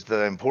 and that was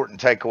the important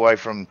takeaway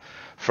from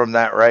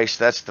that race.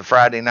 That's the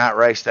Friday night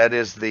race. That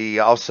is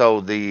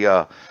also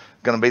going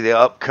to be the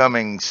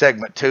upcoming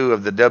segment 2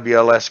 of the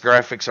WLS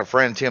Graphics. Our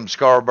friend Tim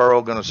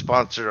Scarborough going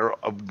to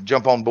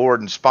jump on board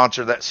and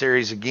sponsor that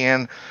series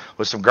again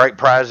with some great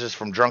prizes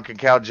from Drunken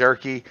Cow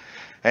Jerky.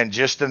 And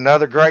just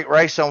another great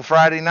race on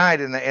Friday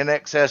night in the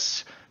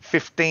NXS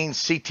 15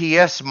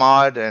 CTS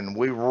mod, and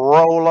we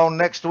roll on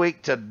next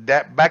week to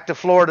back to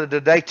Florida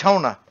to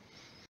Daytona.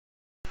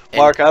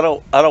 Mark, I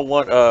don't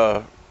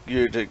want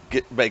you to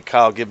make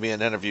Kyle give me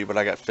an interview, but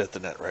I got 5th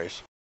in that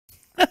race.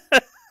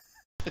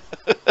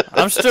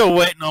 I'm still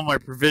waiting on my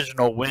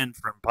provisional win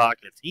from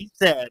Pockets. He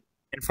said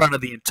in front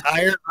of the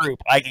entire group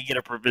I could get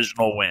a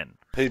provisional win.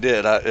 He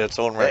did. It's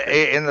on record.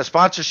 In the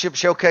sponsorship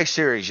showcase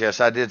series, yes,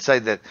 I did say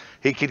that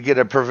he could get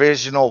a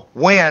provisional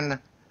win.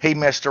 He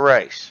missed a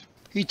race.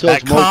 He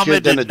talks more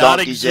shit than a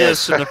donkey's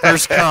ass. In the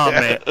first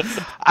comment.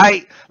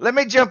 Let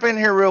me jump in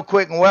here real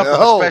quick and welcome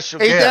a special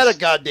guest. Ain't that a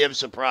goddamn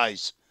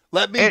surprise?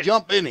 Let me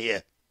jump in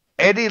here.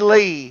 Eddie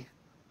Lee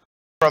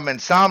from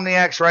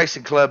Insomniacs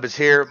Racing Club is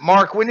here.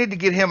 Mark, we need to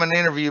get him an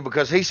interview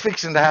because he's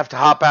fixing to have to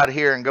hop out of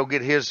here and go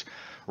get his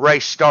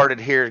race started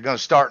here. It's going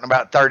to start in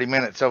about 30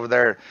 minutes over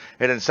there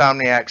at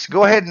Insomniacs.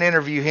 Go ahead and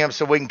interview him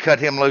so we can cut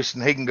him loose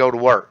and he can go to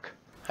work.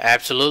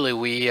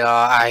 Absolutely.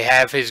 I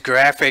have his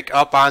graphic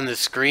up on the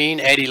screen.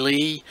 Eddie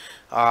Lee,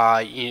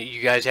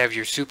 you guys have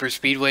your Super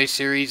Speedway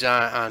series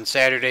on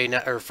Saturday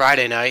night or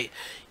Friday night.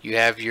 You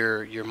have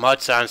your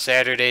Mutts on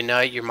Saturday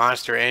night, your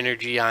Monster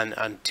Energy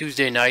on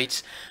Tuesday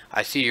nights.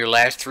 I see your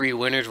last 3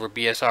 winners were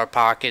BSR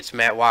Pockets,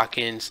 Matt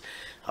Watkins,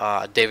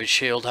 David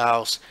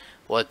Shieldhouse.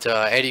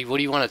 Eddie, what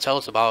do you want to tell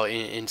us about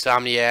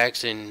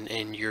Insomniacs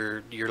and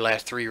your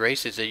last 3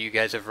 races that you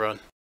guys have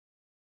run?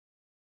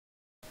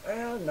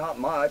 Well, not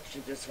much. I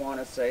just want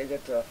to say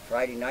that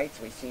Friday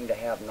nights we seem to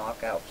have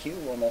knockout queue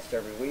almost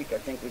every week. I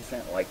think we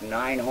sent like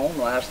 9 home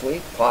last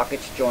week.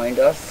 Pockets joined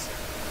us.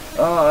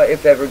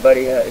 If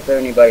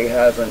anybody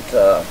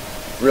hasn't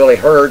really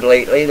heard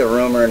lately, the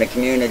rumor in the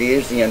community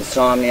is the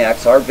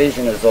Insomniacs. Our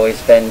vision has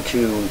always been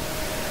to,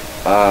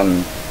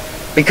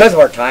 because of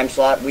our time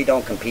slot, we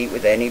don't compete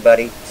with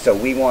anybody. So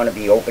we want to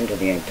be open to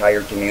the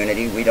entire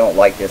community. We don't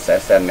like this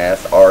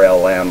SMS,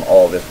 RLM,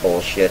 all this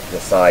bullshit, the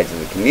sides of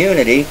the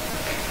community.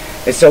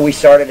 And so we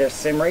started a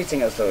Sim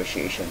Racing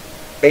Association.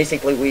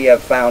 Basically, we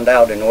have found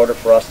out in order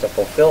for us to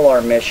fulfill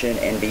our mission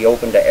and be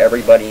open to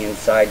everybody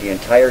inside the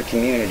entire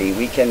community,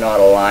 we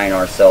cannot align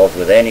ourselves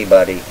with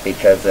anybody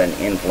because then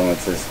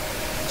influences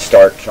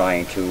start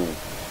trying to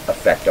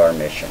affect our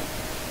mission.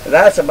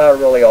 That's about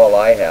really all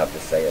I have to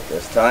say at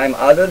this time,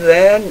 other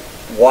than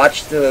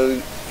watch the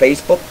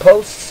Facebook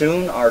posts.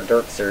 Soon our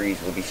Dirt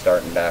Series will be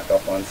starting back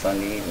up on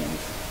Sunday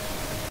evenings.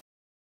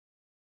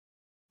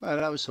 Well,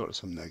 that was sort of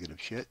some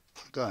negative shit.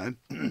 Go ahead.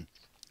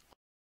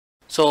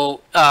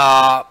 So,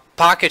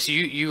 Pockets,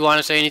 you want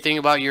to say anything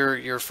about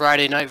your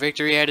Friday night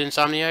victory at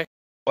Insomniac?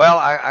 Well,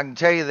 I can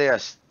tell you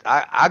this.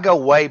 I go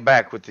way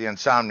back with the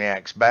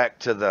Insomniacs, back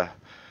to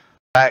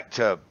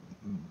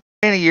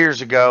many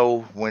years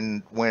ago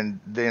when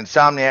the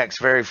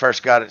Insomniacs very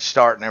first got its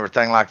start and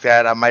everything like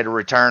that. I made a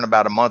return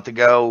about a month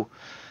ago.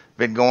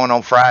 Been going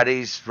on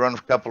Fridays, run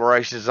a couple of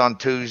races on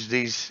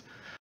Tuesdays.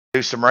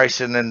 do some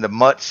racing in the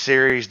Mutt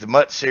Series. The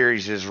Mutt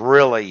Series is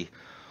really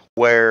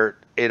where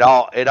it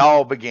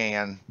all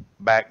began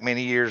back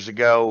many years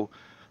ago.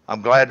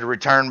 I'm glad to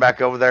return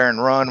back over there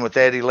and run with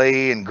Eddie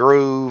Lee and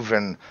Groove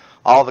and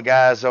all the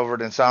guys over at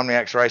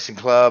Insomniacs Racing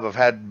Club.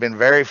 I've been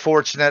very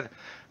fortunate,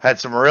 had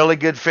some really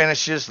good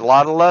finishes, a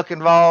lot of luck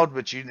involved,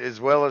 but as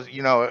well as,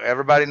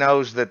 everybody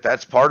knows that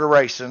that's part of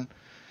racing,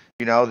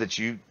 that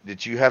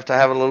you have to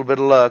have a little bit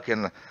of luck.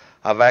 And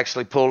I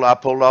pulled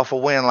off a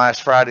win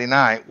last Friday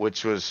night,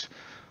 which was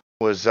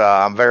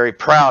I'm very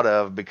proud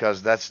of,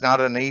 because that's not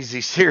an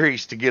easy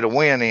series to get a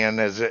win in,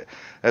 as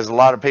a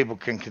lot of people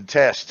can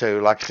contest to.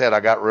 Like I said,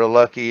 I got real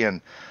lucky, and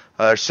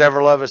there's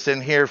several of us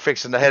in here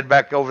fixing to head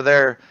back over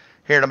there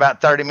here in about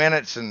 30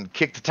 minutes and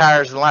kick the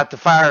tires and light the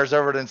fires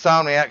over at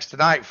Insomniacs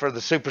tonight for the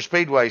Super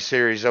Speedway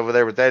Series over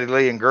there with Eddie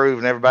Lee and Groove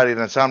and everybody at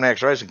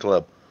Insomniacs Racing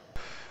Club.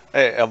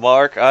 Hey,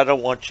 Mark, I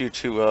don't want you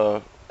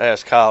to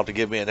ask Kyle to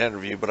give me an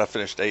interview, but I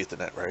finished 8th in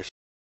that race.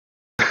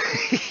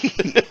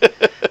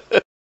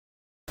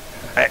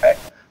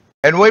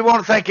 And we want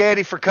to thank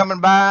Eddie for coming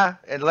by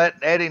and let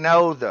Eddie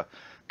know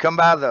come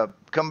by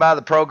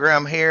the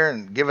program here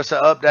and give us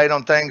an update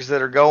on things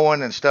that are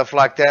going and stuff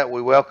like that.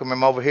 We welcome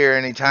him over here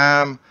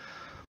anytime.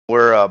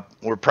 We're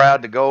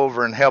proud to go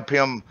over and help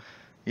him.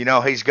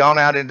 He's gone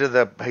out and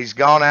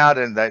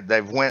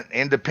they've went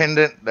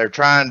independent. They're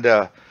trying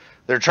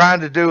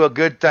to do a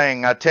good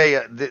thing. I'll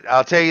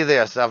tell you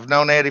this. I've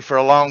known Eddie for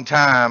a long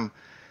time,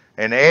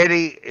 and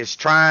Eddie is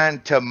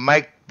trying to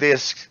make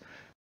this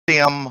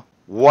sim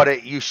what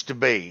it used to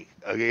be.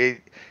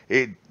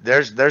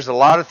 There's a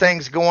lot of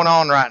things going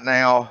on right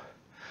now,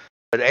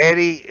 but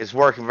Eddie is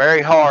working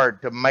very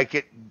hard to make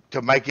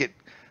it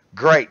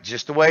great,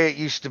 just the way it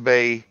used to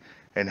be.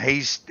 And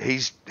he's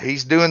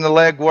doing the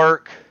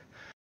legwork,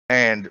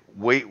 and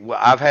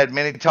I've had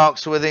many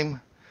talks with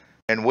him,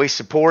 and we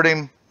support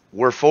him.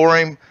 We're for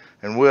him,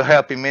 and we'll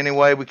help him any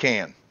way we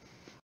can.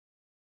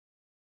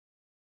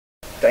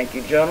 Thank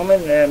you,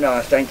 gentlemen, and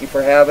thank you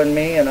for having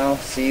me, and I'll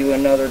see you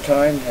another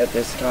time. At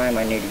this time,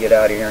 I need to get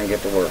out of here and get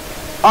to work.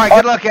 All right,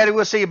 good luck, Eddie.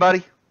 We'll see you,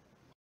 buddy.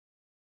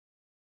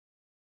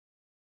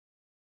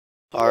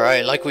 All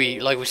right, like we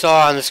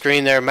saw on the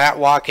screen there, Matt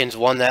Watkins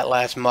won that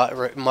last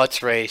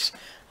Mutts race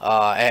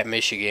at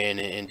Michigan,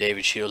 and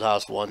David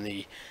Shieldhouse won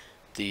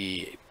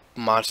the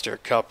Monster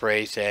Cup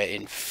race at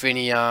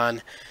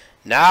Infineon.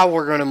 Now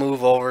we're going to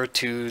move over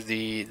to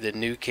the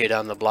new kid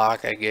on the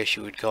block, I guess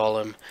you would call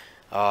him.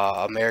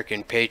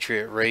 American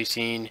Patriot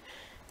Racing.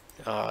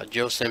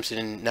 Joe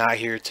Simpson not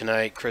here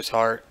tonight. Chris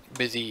Hart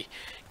busy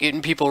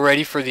getting people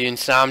ready for the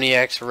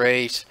Insomniacs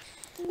race.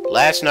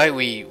 Last night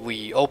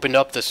we opened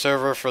up the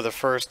server for the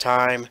first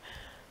time,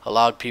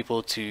 allowed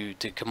people to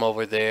come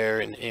over there,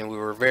 and we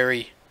were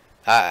very,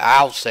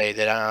 I'll say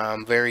that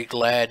I'm very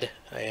glad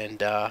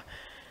and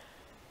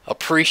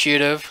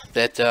appreciative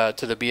that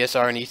to the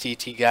BSR and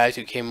ECT guys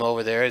who came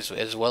over there,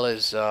 as well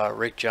as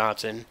Rick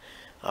Johnson.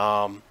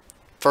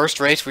 First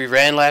race we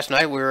ran last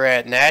night, we were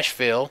at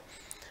Nashville,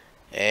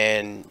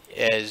 and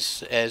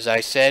as I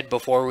said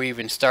before we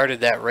even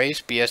started that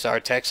race,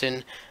 BSR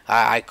Texan,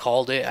 I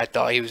called it. I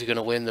thought he was going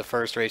to win the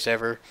first race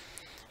ever,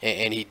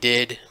 and he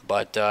did,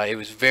 but it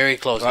was very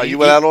close. You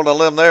went out on a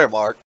limb there,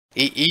 Mark.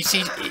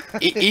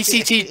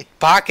 ECT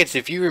Pockets,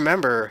 if you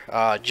remember,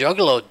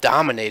 Juggalo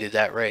dominated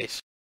that race.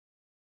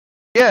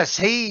 Yes,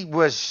 he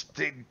was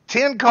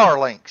 10 car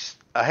lengths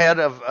ahead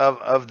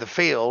of the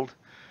field,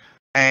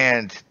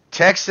 and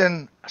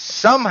Texan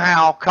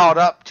somehow caught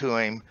up to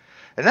him,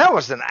 and that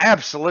was an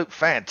absolute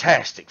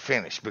fantastic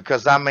finish,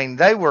 because, I mean,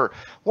 they were,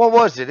 what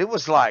was it? It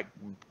was like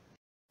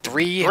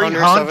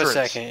 300 of a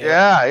second.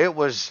 Yeah, it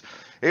was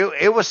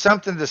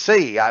something to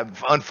see.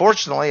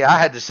 Unfortunately, I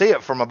had to see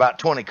it from about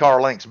 20 car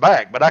lengths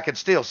back, but I could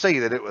still see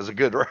that it was a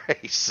good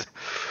race.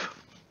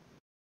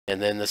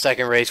 And then the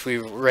second race we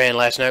ran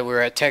last night, we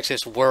were at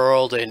Texas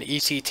World and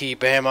ECT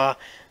Bama.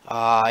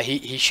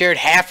 He shared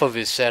half of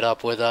his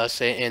setup with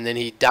us, and then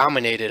he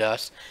dominated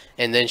us,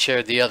 and then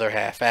shared the other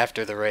half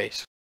after the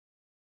race.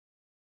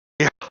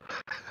 Yeah,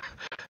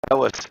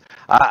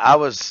 I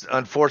was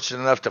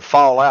unfortunate enough to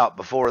fall out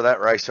before that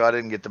race, so I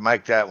didn't get to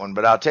make that one.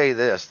 But I'll tell you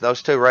this: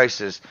 those two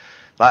races,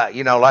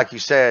 like you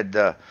said,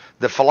 the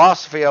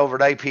philosophy over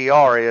at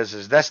APR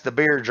is that's the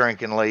beer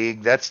drinking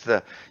league.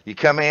 You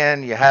come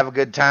in, you have a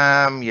good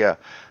time, you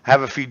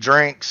have a few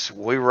drinks.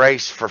 We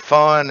race for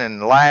fun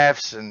and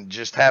laughs and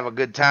just have a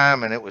good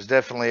time, and it was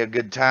definitely a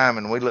good time.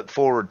 And we look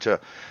forward to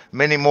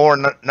many more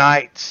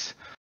nights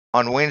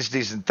on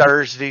Wednesdays and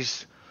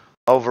Thursdays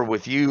over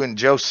with you and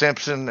Joe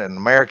Simpson and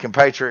American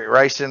Patriot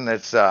Racing.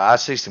 I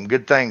see some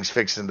good things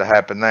fixing to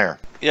happen there.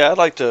 Yeah, I'd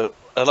like to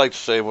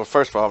say, well,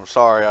 first of all, I'm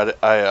sorry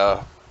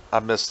I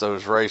missed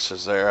those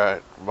races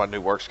there. My new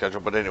work schedule,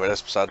 but anyway,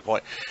 that's beside the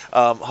point.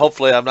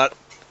 Hopefully, I'm not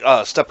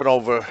stepping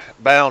over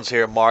bounds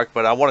here, Mark.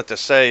 But I wanted to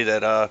say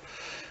that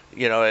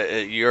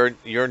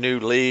your new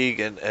league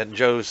and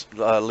Joe's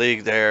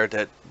league there,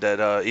 that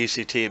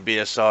ECT and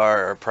BSR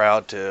are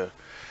proud to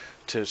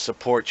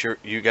support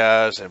you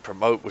guys and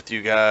promote with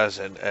you guys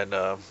and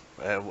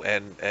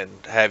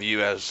have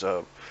you as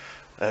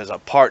as a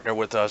partner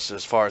with us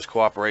as far as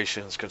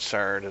cooperation is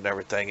concerned and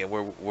everything, and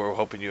we're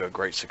hoping you a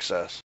great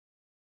success.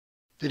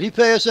 Did he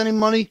pay us any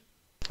money?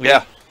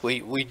 Yeah.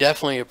 We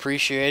definitely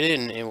appreciate it,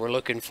 and we're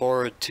looking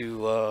forward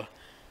to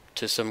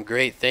some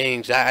great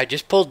things. I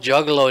just pulled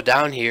Juggalo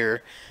down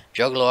here.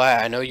 Juggalo,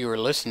 I know you were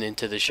listening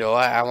to the show.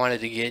 I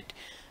wanted to get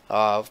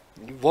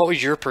what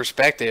was your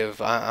perspective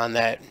on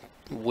that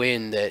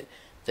win that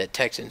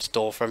Texan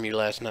stole from you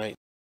last night?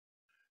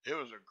 It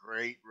was a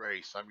great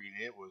race. I mean,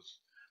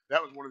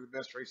 that was one of the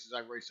best races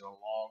I've raced in a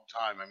long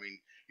time. I mean,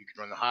 you can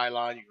run the high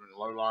line, you can run the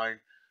low line.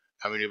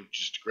 I mean, it was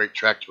just a great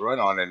track to run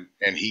on, and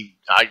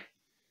I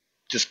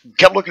just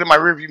kept looking at my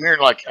rearview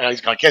mirror like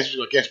he's gonna catch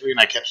me, and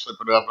I kept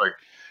slipping up, like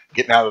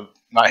getting out of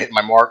not hitting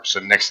my marks,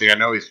 and next thing I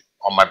know, he's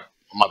on my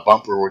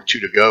bumper with 2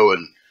 to go,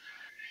 and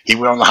he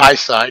went on the high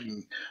side,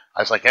 and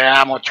I was like,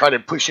 I'm gonna try to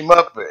push him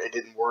up, but it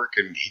didn't work,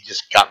 and he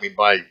just got me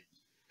by.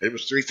 It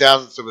was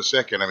 0.003 of a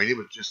second. I mean, it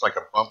was just like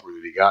a bumper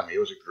that he got me. It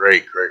was a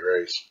great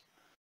race.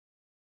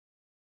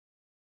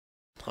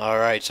 All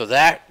right, so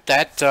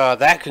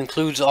that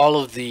concludes all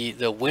of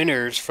the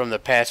winners from the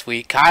past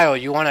week. Kyle,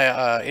 you want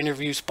to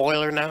interview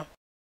Spoiler now?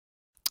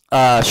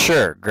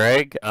 Sure,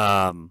 Greg.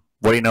 What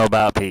do you know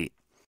about Pete?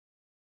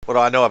 What do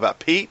I know about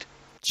Pete?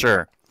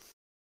 Sure.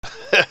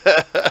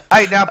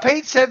 Hey, now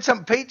Pete said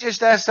something. Pete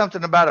just asked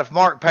something about if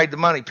Mark paid the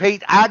money.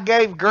 Pete, I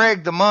gave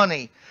Greg the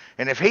money,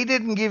 and if he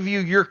didn't give you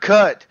your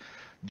cut,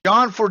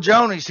 John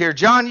Forgioni's here.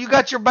 John, you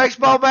got your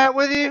baseball bat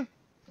with you?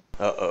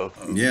 Uh-oh.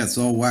 Yeah, it's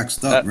all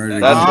waxed up, ready to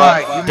go. All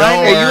right, you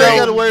ain't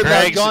got to worry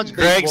about John's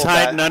Greg's baseball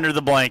hiding bat. under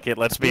the blanket.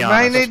 Let's be You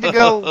honest. may need to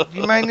go.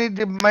 You may need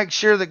to make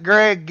sure that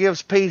Greg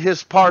gives Pete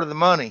his part of the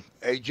money.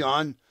 Hey,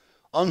 John,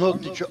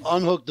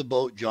 unhook the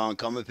boat, John.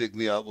 Come and pick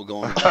me up. We're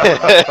going.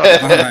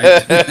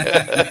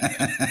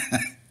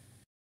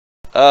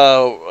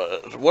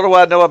 What do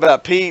I know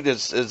about Pete?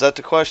 Is that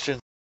the question?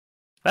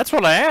 That's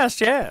what I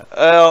asked. Yeah.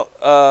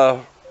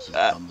 Well,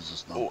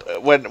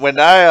 when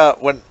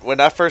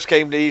I first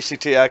came to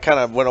ECT, I kind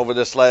of went over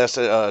this last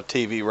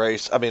TV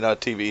race. I mean,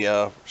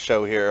 TV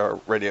show here,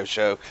 or radio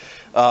show.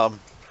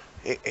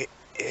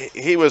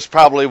 He was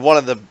probably one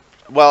of the.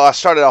 Well, I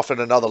started off in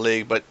another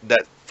league, but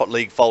that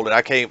league folded.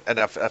 I came and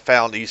I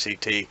found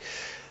ECT.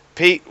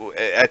 Pete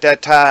at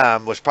that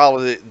time was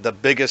probably the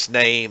biggest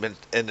name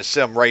in the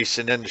sim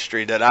racing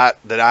industry that I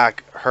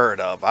heard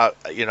of.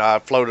 I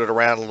floated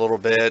around a little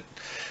bit,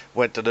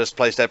 went to this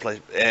place, that place,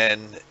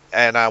 and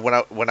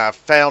when I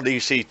found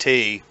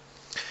ECT,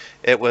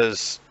 it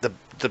was the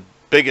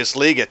biggest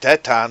league at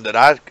that time that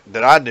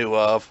I knew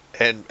of,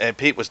 and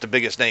Pete was the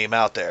biggest name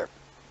out there.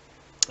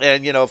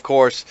 And of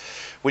course,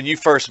 when you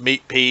first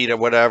meet Pete or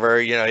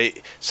whatever,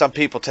 some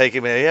people take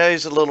him in. Yeah,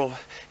 he's a little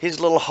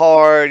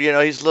hard.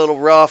 He's a little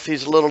rough.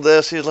 He's a little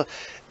this.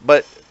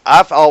 But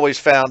I've always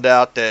found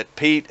out that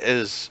Pete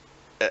is.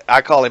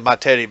 I call him my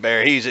teddy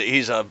bear.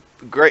 He's a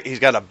great. He's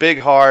got a big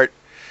heart.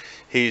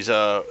 He's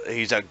a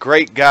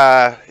great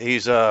guy. He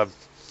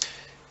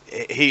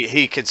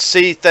can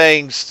see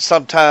things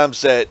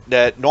sometimes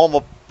that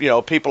normal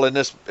people in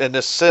this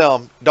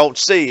sim don't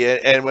see.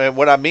 And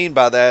what I mean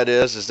by that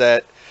is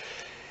that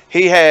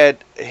he had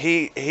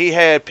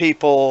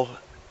people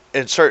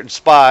in certain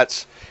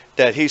spots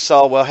that he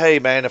saw, well, hey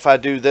man, if I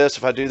do this,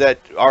 if I do that,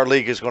 our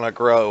league is going to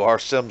grow, our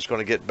sim's going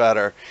to get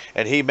better.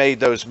 And he made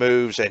those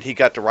moves, and he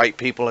got the right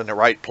people in the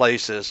right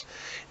places.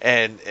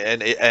 And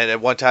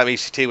at one time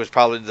ECT was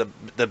probably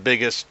the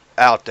biggest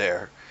out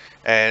there.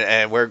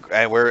 And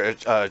we're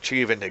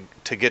achieving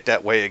to get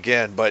that way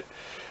again. But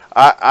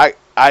I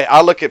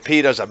look at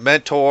Pete as a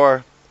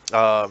mentor.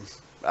 I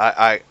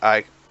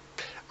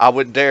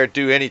wouldn't dare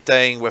do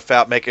anything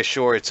without making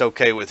sure it's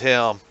okay with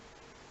him,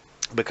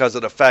 because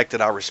of the fact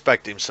that I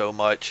respect him so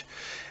much,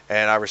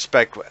 and I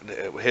respect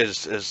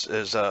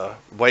his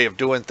way of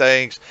doing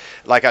things.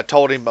 Like I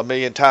told him a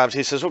million times,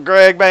 he says, "Well,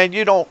 Greg, man,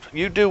 you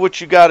do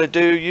what you got to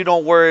do. You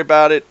don't worry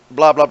about it."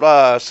 Blah blah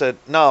blah. I said,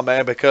 "No,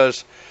 man,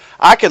 because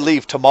I could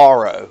leave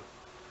tomorrow,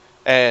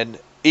 and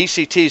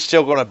ECT is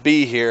still going to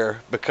be here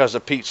because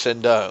of Pete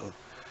Sindone.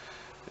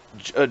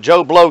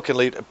 Joe Blow can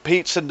leave.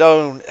 Pete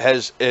Sindone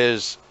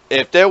is.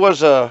 If there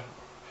was a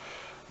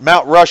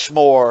Mount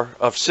Rushmore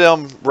of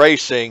sim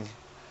racing,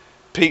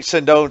 Pete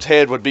Sindone's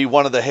head would be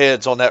one of the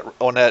heads on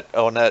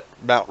that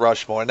Mount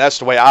Rushmore, and that's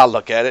the way I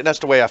look at it, and that's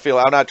the way I feel.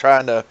 I'm not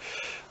trying to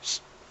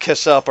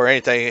kiss up or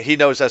anything. He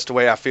knows that's the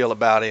way I feel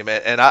about him,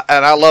 and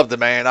I love the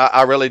man.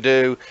 I really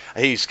do.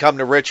 He's come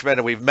to Richmond,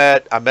 and we've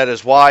met. I met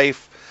his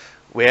wife.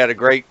 We had a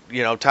great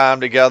time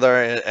together,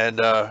 and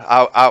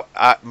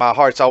my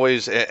heart's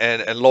always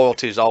and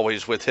loyalty is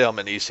always with him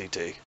and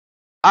ECT.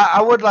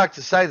 I would like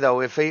to say though,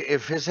 if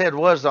his head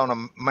was on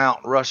a Mount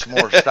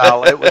Rushmore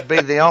style, it would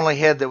be the only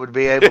head that would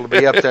be able to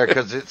be up there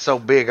because it's so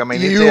big. I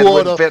mean, his head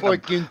wouldn't fit in a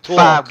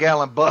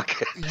 5-gallon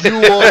bucket. You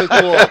ought to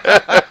talk.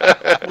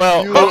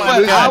 Well,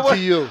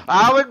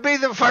 I would be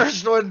the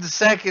first one to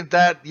second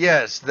that.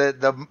 Yes,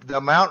 the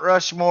Mount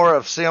Rushmore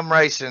of sim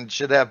racing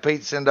should have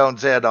Pete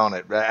Sindone's head on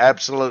it.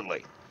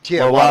 Absolutely.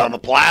 Yeah, on a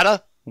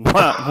platter?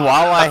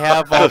 While I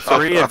have all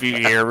three of you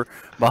here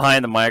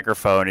behind the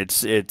microphone,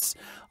 it's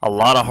a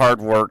lot of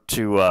hard work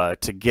to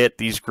get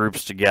these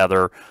groups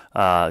together,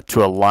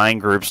 to align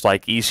groups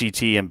like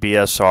ECT and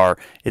BSR.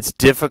 It's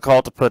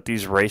difficult to put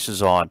these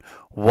races on.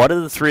 What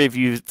do the three of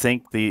you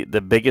think the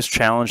biggest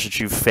challenge that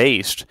you've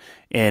faced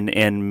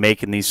in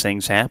making these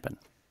things happen?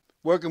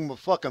 Working with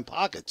fucking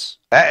pockets.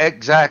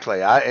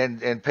 Exactly.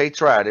 And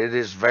Pete's right. It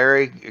is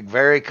very,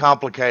 very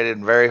complicated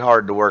and very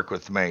hard to work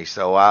with me.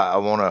 So I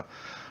wanna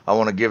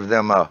give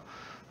them a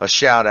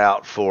shout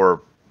out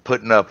for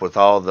putting up with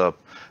all the.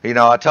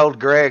 I told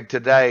Greg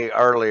today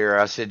earlier.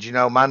 I said,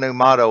 my new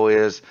motto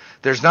is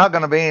there's not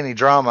going to be any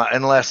drama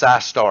unless I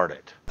start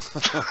it.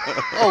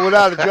 Oh,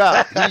 without a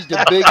doubt, he's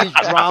the biggest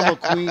drama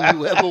queen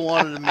you ever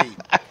wanted to meet.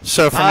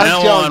 So from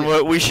now on,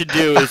 what we should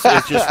do is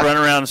just run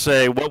around and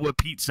say, "What would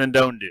Pete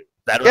Sindone do?"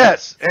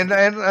 Yes, and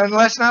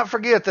let's not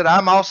forget that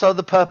I'm also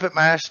the puppet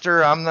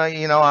master. I'm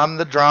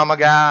the drama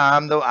guy.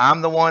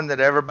 I'm the one that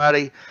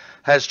everybody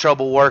has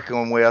trouble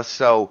working with.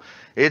 So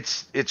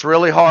it's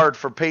really hard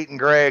for Pete and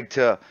Greg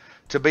to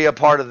be a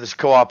part of this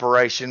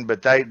cooperation,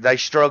 but they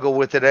struggle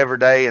with it every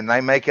day and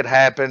they make it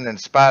happen in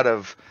spite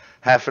of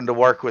having to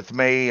work with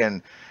me.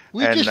 And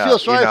we just feel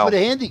sorry for the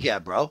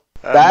handicap, bro.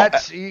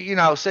 That's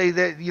see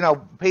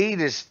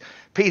that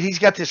Pete, he's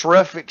got this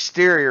rough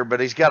exterior,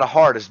 but he's got a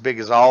heart as big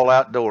as all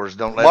outdoors.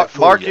 Don't let it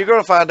fool Mark, you. you're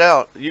gonna find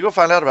out. You're gonna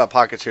find out about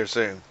pockets here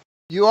soon.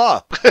 You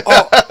are.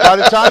 Oh, by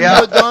the time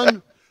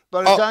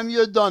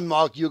you're done,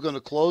 Mark, you're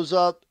gonna close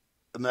up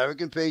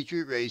American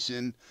Patriot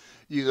Racing.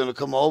 You're gonna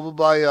come over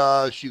by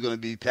us. You're gonna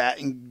be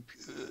patting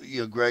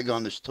Greg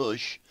on his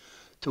tush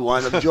to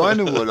wind up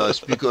joining with us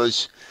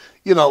because,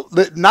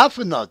 not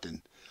for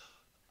nothing.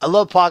 I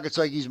love Pockets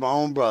like he's my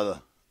own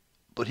brother,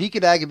 but he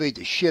could aggravate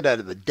the shit out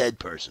of a dead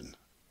person.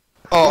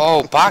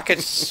 Oh,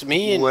 Pockets,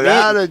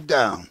 without a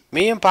doubt.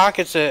 Me and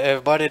Pockets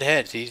have butted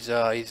heads. He's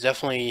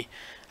definitely.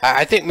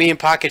 I think me and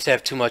Pockets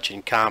have too much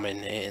in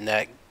common, and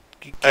that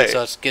gets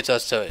us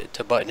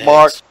to button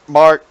heads.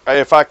 Mark,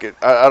 if I could,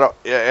 I don't,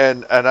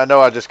 and I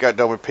know I just got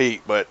done with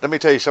Pete, but let me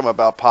tell you something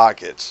about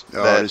Pockets.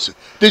 Oh, this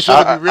is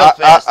gonna be real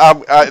fast.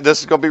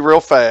 This is gonna be real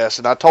fast,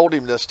 and I told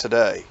him this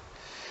today.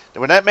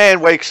 When that man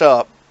wakes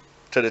up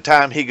to the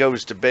time he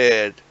goes to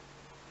bed,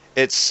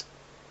 it's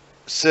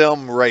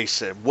sim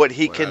racing. What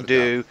he can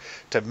do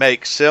to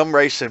make sim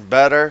racing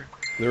better.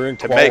 They're in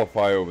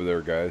qualify over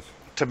there, guys.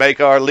 To make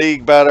our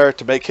league better,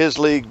 to make his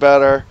league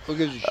better. Who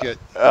gives a shit?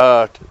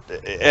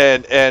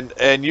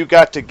 And you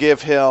got to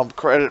give him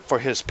credit for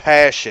his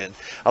passion.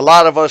 A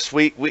lot of us,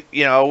 we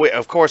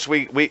of course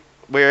we're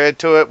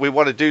into it. We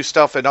want to do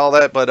stuff and all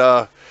that,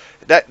 but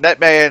that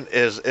man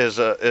is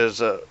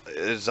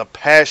a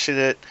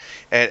passionate,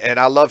 and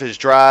I love his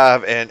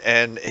drive,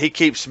 and he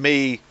keeps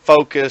me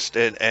focused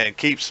and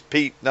keeps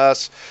Pete and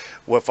us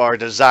with our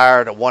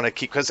desire to want to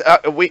keep, because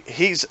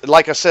he's,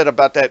 like I said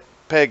about that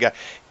peg guy,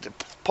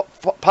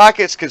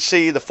 Pockets can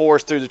see the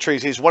forest through the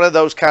trees. He's one of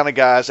those kind of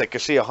guys that can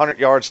see 100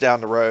 yards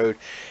down the road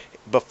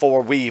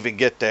before we even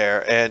get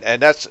there,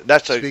 and that's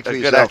a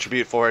good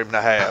attribute for him to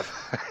have.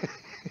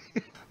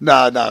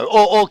 No.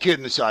 All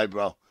kidding aside,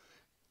 bro.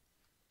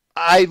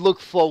 I look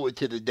forward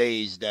to the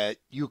days that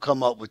you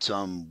come up with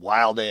some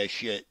wild ass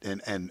shit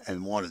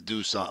and want to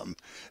do something,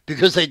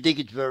 because I think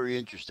it's very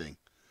interesting.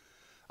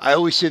 I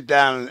always sit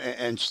down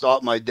and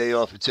start my day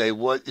off and say,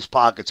 what is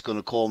Pockets going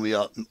to call me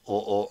up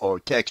or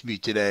text me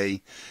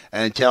today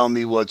and tell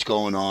me what's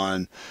going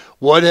on?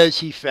 What has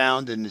he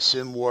found in the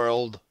sim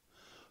world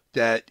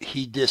that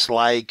he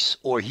dislikes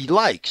or he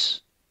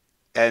likes?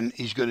 And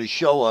he's going to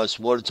show us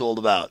what it's all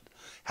about,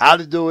 how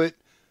to do it,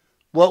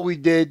 what we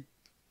did,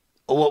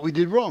 or what we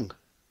did wrong.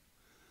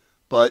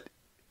 But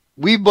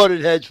we butted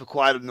heads for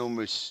quite a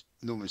numerous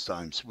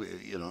times.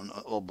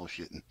 All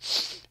bullshitting.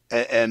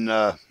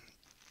 And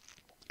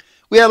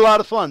we had a lot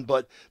of fun,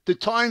 but the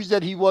times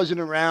that he wasn't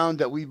around,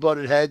 that we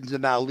butted heads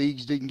and our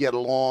leagues didn't get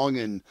along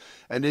and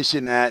this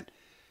and that,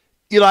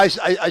 I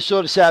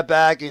sort of sat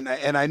back and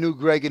I knew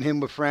Greg and him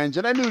were friends,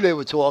 and I knew they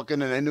were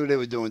talking and I knew they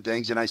were doing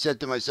things, and I said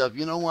to myself,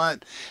 you know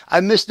what? I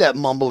miss that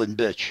mumbling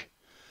bitch.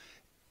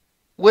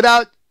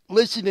 Without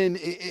listening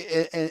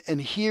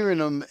and hearing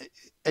him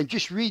and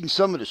just reading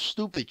some of the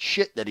stupid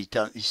shit that he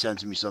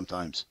sends me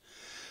sometimes.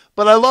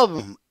 But I love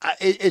him.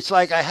 It's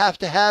like I have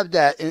to have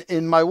that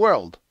in my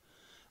world.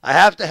 I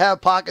have to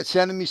have Pockets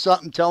sending me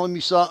something, telling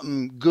me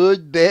something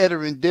good, bad,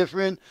 or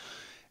indifferent.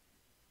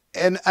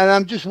 And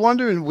I'm just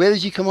wondering, where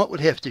does he come up with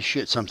half this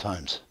shit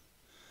sometimes?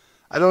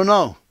 I don't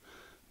know.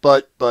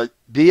 But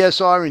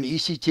BSR and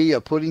ECT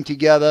have put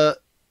together,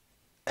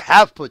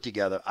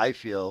 I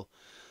feel,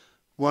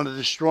 one of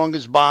the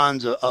strongest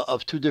bonds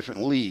of two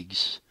different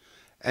leagues.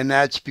 And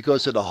that's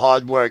because of the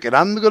hard work. And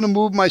I'm going to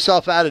move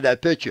myself out of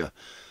that picture.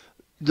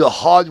 The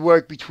hard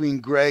work between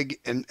Greg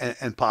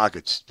and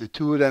Pockets. The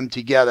two of them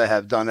together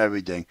have done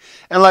everything.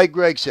 And like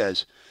Greg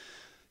says,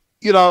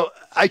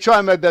 I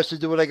try my best to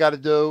do what I got to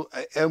do.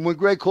 And when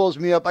Greg calls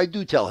me up, I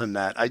do tell him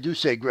that. I do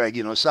say,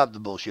 Greg, stop the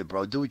bullshit,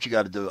 bro. Do what you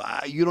got to do.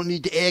 You don't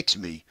need to ask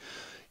me.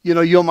 You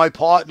know, you're my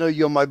partner,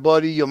 you're my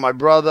buddy, you're my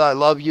brother, I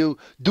love you.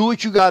 Do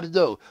what you got to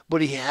do.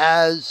 But he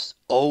has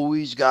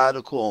always got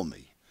to call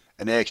me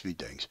and ask me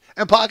things.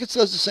 And Pockets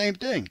does the same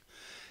thing.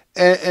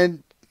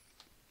 And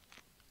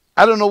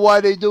I don't know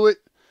why they do it.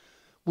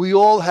 We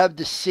all have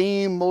the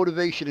same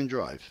motivation and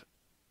drive.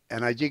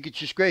 And I think it's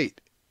just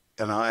great.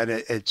 You know, and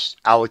it's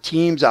our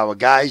teams, our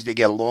guys, they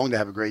get along, they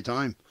have a great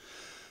time.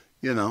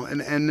 You know,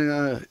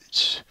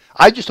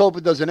 I just hope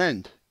it doesn't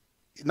end.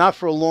 Not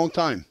for a long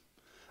time.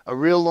 A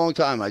real long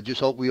time. I just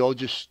hope we all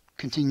just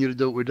continue to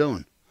do what we're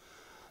doing.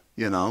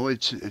 You know,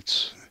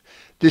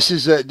 this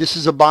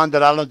is a bond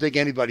that I don't think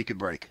anybody could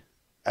break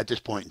at this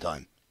point in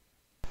time.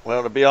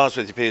 Well, to be honest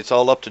with you, Pete, it's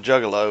all up to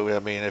Juggalo. I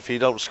mean, if he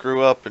don't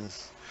screw up and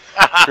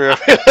screw up.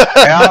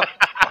 Yeah,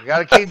 we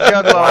got to keep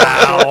Juggalo on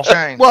the short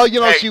chain. Well, you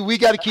know, see, we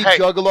got to keep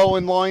Juggalo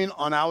in line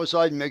on our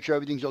side and make sure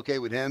everything's okay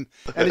with him.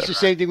 And it's the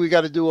same thing we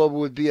got to do over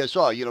with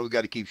BSR. You know, we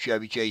got to keep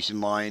Chevy Chase in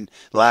line,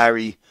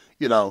 Larry,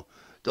 you know,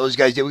 those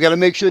guys. We got to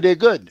make sure they're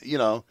good. You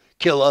know,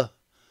 Killer.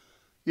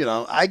 You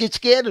know, I get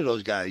scared of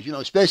those guys, you know,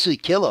 especially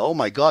Killer. Oh,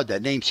 my God,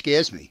 that name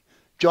scares me.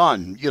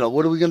 John, you know,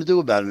 what are we going to do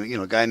about him? You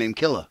know, a guy named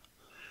Killer.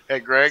 Hey,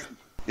 Greg.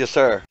 Yes,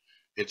 sir.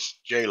 It's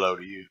J-Lo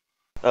to you.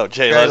 Oh,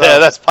 J-Lo. Yeah,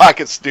 that's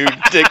Pocket's dude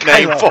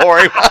nickname for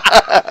him.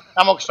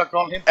 I'm going to start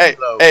calling him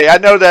J-Lo. Hey, I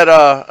know that,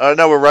 I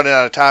know we're running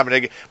out of time,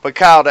 but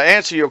Kyle, to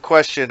answer your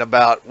question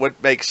about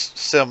what makes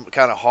sim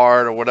kind of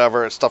hard or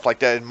whatever and stuff like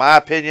that, in my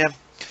opinion,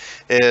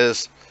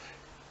 is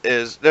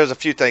there's a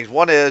few things.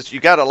 One is you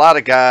got a lot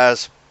of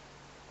guys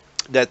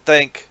that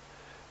think,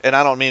 and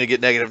I don't mean to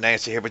get negative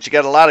Nancy here, but you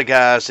got a lot of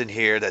guys in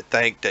here that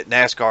think that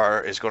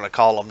NASCAR is going to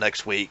call them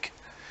next week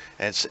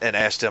and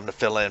ask them to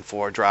fill in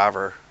for a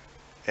driver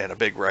in a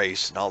big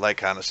race and all that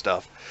kind of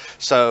stuff.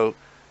 So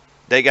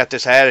they got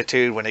this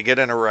attitude when they get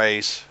in a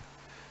race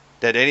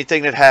that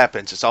anything that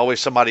happens, it's always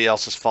somebody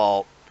else's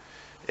fault.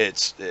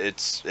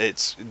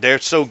 They're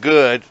so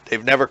good.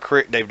 They've never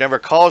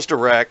caused a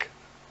wreck.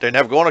 They're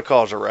never going to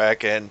cause a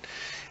wreck, and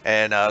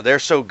they're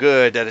so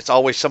good that it's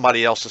always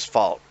somebody else's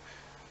fault.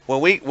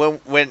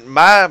 When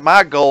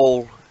my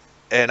goal,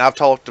 and I've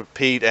talked to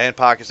Pete and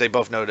Pockets, they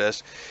both know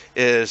this,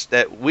 is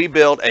that we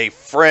build a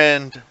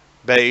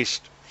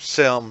friend-based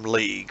sim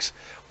leagues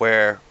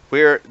where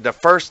the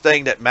first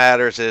thing that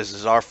matters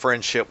is our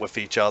friendship with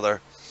each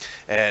other,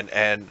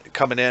 and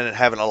coming in and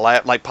having a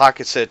laugh. Like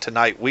Pocket said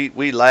tonight,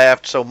 we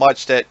laughed so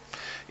much that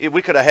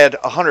we could have had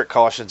 100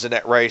 cautions in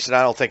that race, and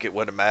I don't think it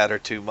would have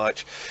mattered too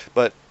much.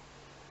 But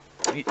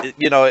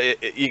you know,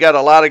 you got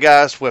a lot of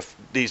guys with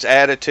these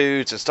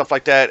attitudes and stuff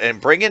like that, and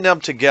bringing them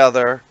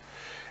together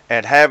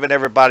and having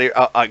everybody,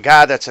 a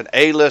guy that's an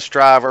A-list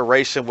driver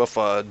racing with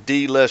a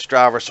D-list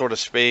driver, so to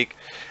speak,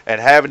 and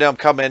having them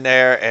come in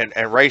there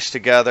and race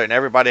together and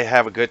everybody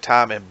have a good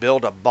time and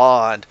build a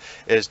bond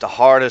is the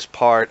hardest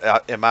part,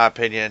 in my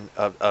opinion,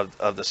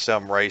 of the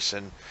sim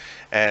racing.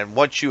 And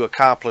once you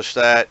accomplish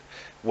that,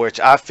 which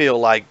I feel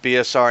like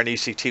BSR and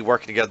ECT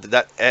working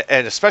together,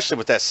 and especially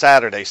with that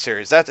Saturday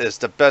series, that is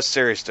the best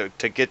series to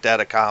get that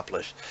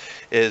accomplished.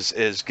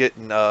 Is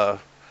getting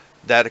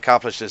that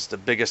accomplished is the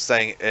biggest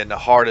thing and the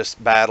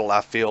hardest battle,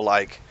 I feel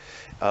like,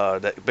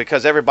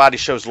 because everybody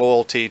shows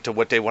loyalty to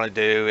what they want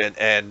to do,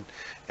 and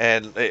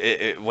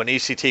when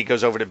ECT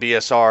goes over to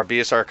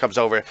BSR comes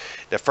over,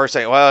 the first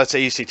thing, well, it's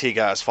an ECT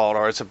guy's fault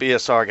or it's a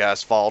BSR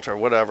guy's fault or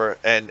whatever,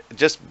 and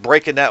just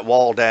breaking that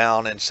wall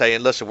down and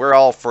saying, listen, we're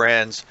all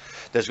friends.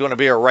 There's going to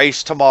be a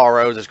race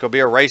tomorrow. There's going to be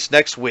a race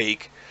next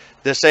week.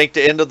 This ain't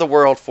the end of the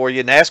world for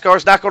you.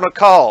 NASCAR's not going to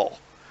call.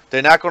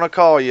 They're not going to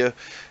call you.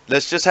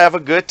 Let's just have a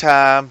good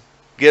time.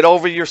 Get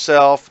over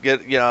yourself.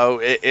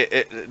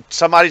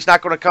 Somebody's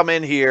not going to come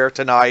in here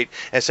tonight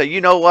and say, you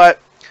know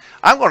what?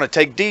 I'm going to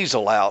take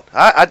Diesel out.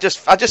 I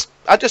just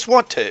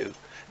want to.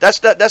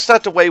 That's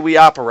not the way we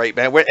operate,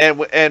 man.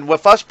 And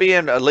with us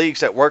being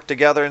leagues that work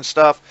together and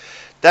stuff,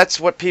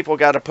 that's what people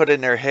got to put in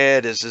their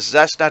head is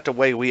that's not the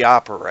way we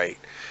operate.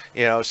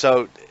 You know,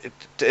 so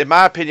in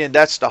my opinion,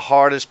 that's the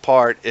hardest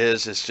part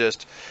is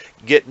just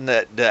getting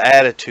the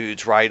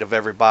attitudes right of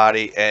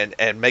everybody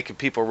and making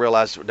people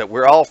realize that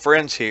we're all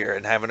friends here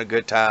and having a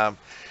good time,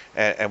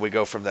 and we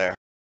go from there.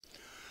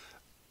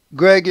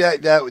 Greg,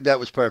 that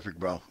was perfect,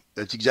 bro.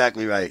 That's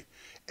exactly right.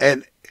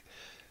 And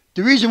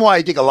the reason why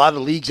I think a lot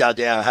of leagues out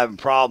there are having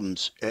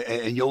problems,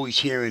 and you're always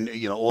hearing,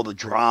 you know, all the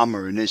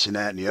drama and this and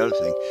that and the other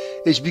thing,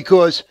 is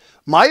because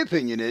my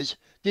opinion is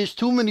there's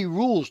too many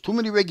rules, too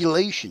many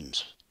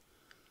regulations.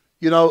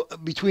 You know,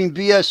 between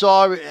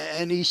BSR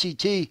and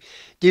ECT,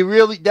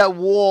 that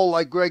wall,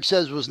 like Greg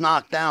says, was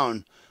knocked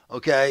down,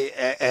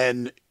 okay?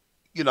 And,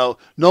 you know,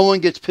 no one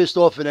gets pissed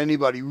off at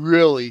anybody,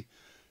 really,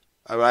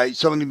 all right?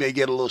 Somebody may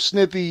get a little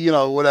snippy, you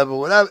know, whatever.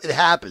 It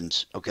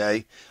happens,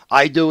 okay?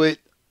 I do it.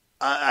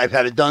 I've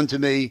had it done to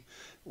me.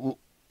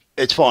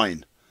 It's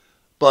fine.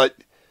 But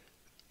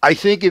I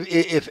think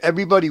if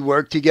everybody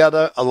worked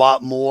together a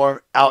lot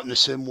more out in the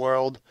sim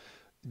world,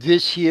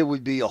 this here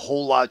would be a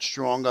whole lot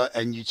stronger,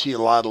 and you'd see a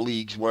lot of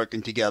leagues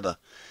working together.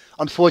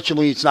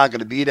 Unfortunately, it's not going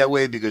to be that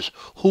way because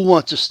who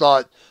wants to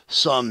start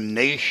some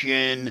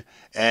nation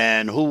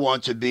and who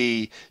wants to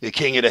be the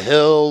king of the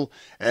hill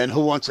and who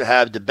wants to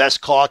have the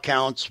best car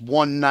counts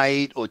one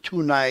night or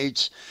 2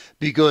 nights?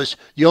 Because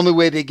the only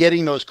way they're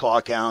getting those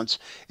car counts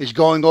is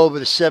going over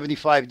the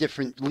 75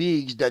 different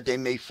leagues that they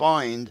may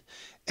find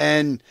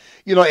and,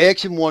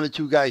 asking 1 or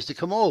 2 guys to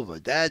come over.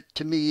 That,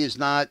 to me, is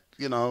not,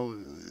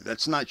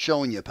 that's not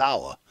showing your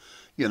power,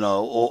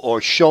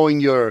 or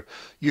showing your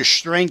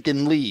strength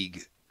in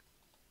league.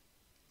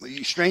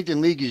 Your strength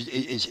in league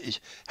is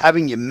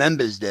having your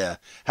members there,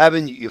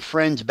 having your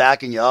friends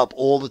backing you up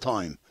all the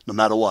time, no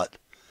matter what.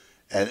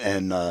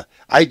 And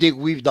I think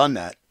we've done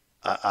that.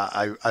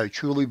 I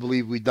truly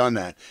believe we've done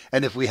that.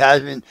 And if we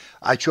haven't,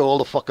 I throw all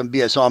the fucking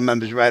BSR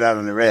members right out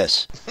on their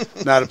ass.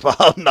 Not a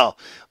problem, no.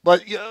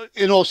 But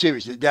in all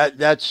seriousness,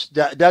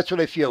 that's what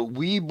I feel.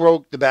 We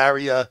broke the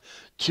barrier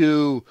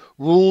to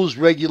rules,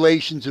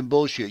 regulations, and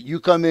bullshit. You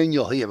come in,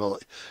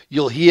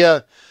 you'll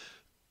hear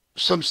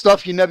some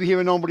stuff you never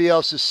hear in nobody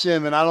else's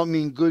sim, and I don't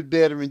mean good,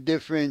 bad, or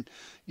indifferent.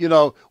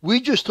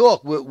 We just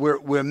talk.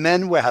 We're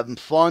men. We're having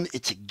fun.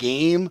 It's a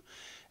game,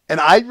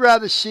 and I'd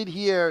rather sit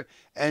here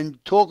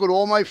and talk with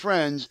all my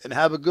friends and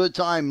have a good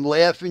time,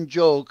 laugh and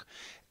joke,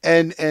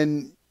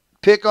 and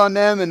pick on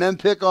them and then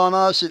pick on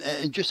us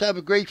and just have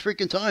a great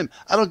freaking time.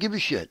 I don't give a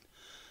shit.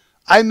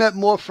 I met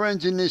more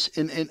friends in this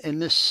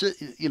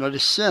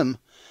this sim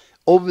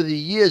over the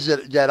years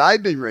that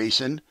I've been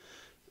racing,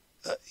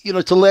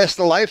 to last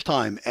a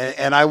lifetime.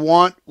 And I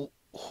want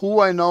who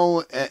I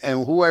know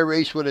and who I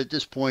race with at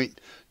this point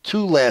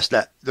to last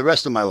the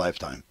rest of my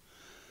lifetime.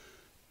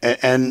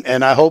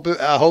 And I hope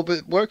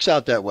it works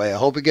out that way. I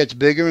hope it gets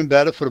bigger and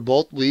better for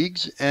both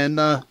leagues, and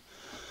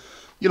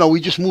we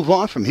just move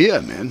on from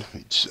here, man.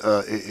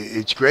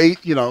 It's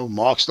great.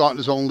 Mark's starting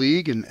his own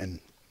league, and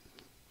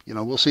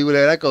we'll see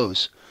where that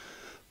goes.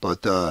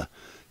 But the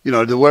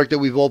work that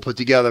we've all put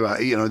together,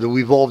 that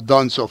we've all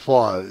done so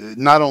far,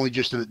 not only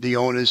just the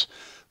owners,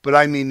 but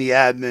I mean the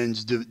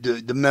admins,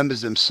 the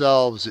members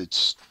themselves.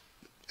 It's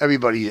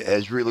everybody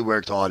has really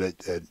worked hard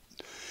at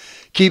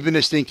keeping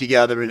this thing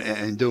together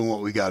and doing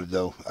what we got to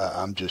do.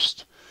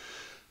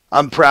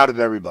 I'm proud of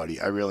everybody.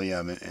 I really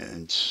am.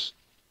 And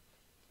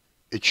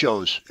it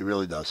shows. It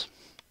really does.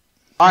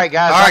 All right,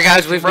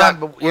 guys. We've got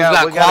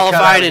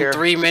qualifying in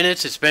 3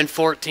 minutes. It's been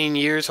 14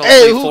 years. Hey,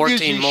 Hopefully who 14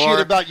 gives you more.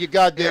 shit about your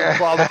goddamn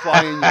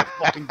qualifying, you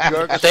fucking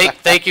jerks?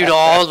 Thank you to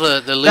all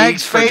the leagues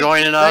Thanks, for Pete.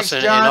 joining us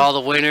Thanks, and all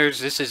the winners.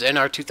 This is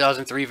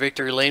NR2003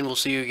 Victory Lane. We'll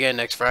see you again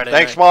next Friday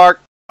Thanks, night.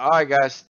 Mark. All right, guys.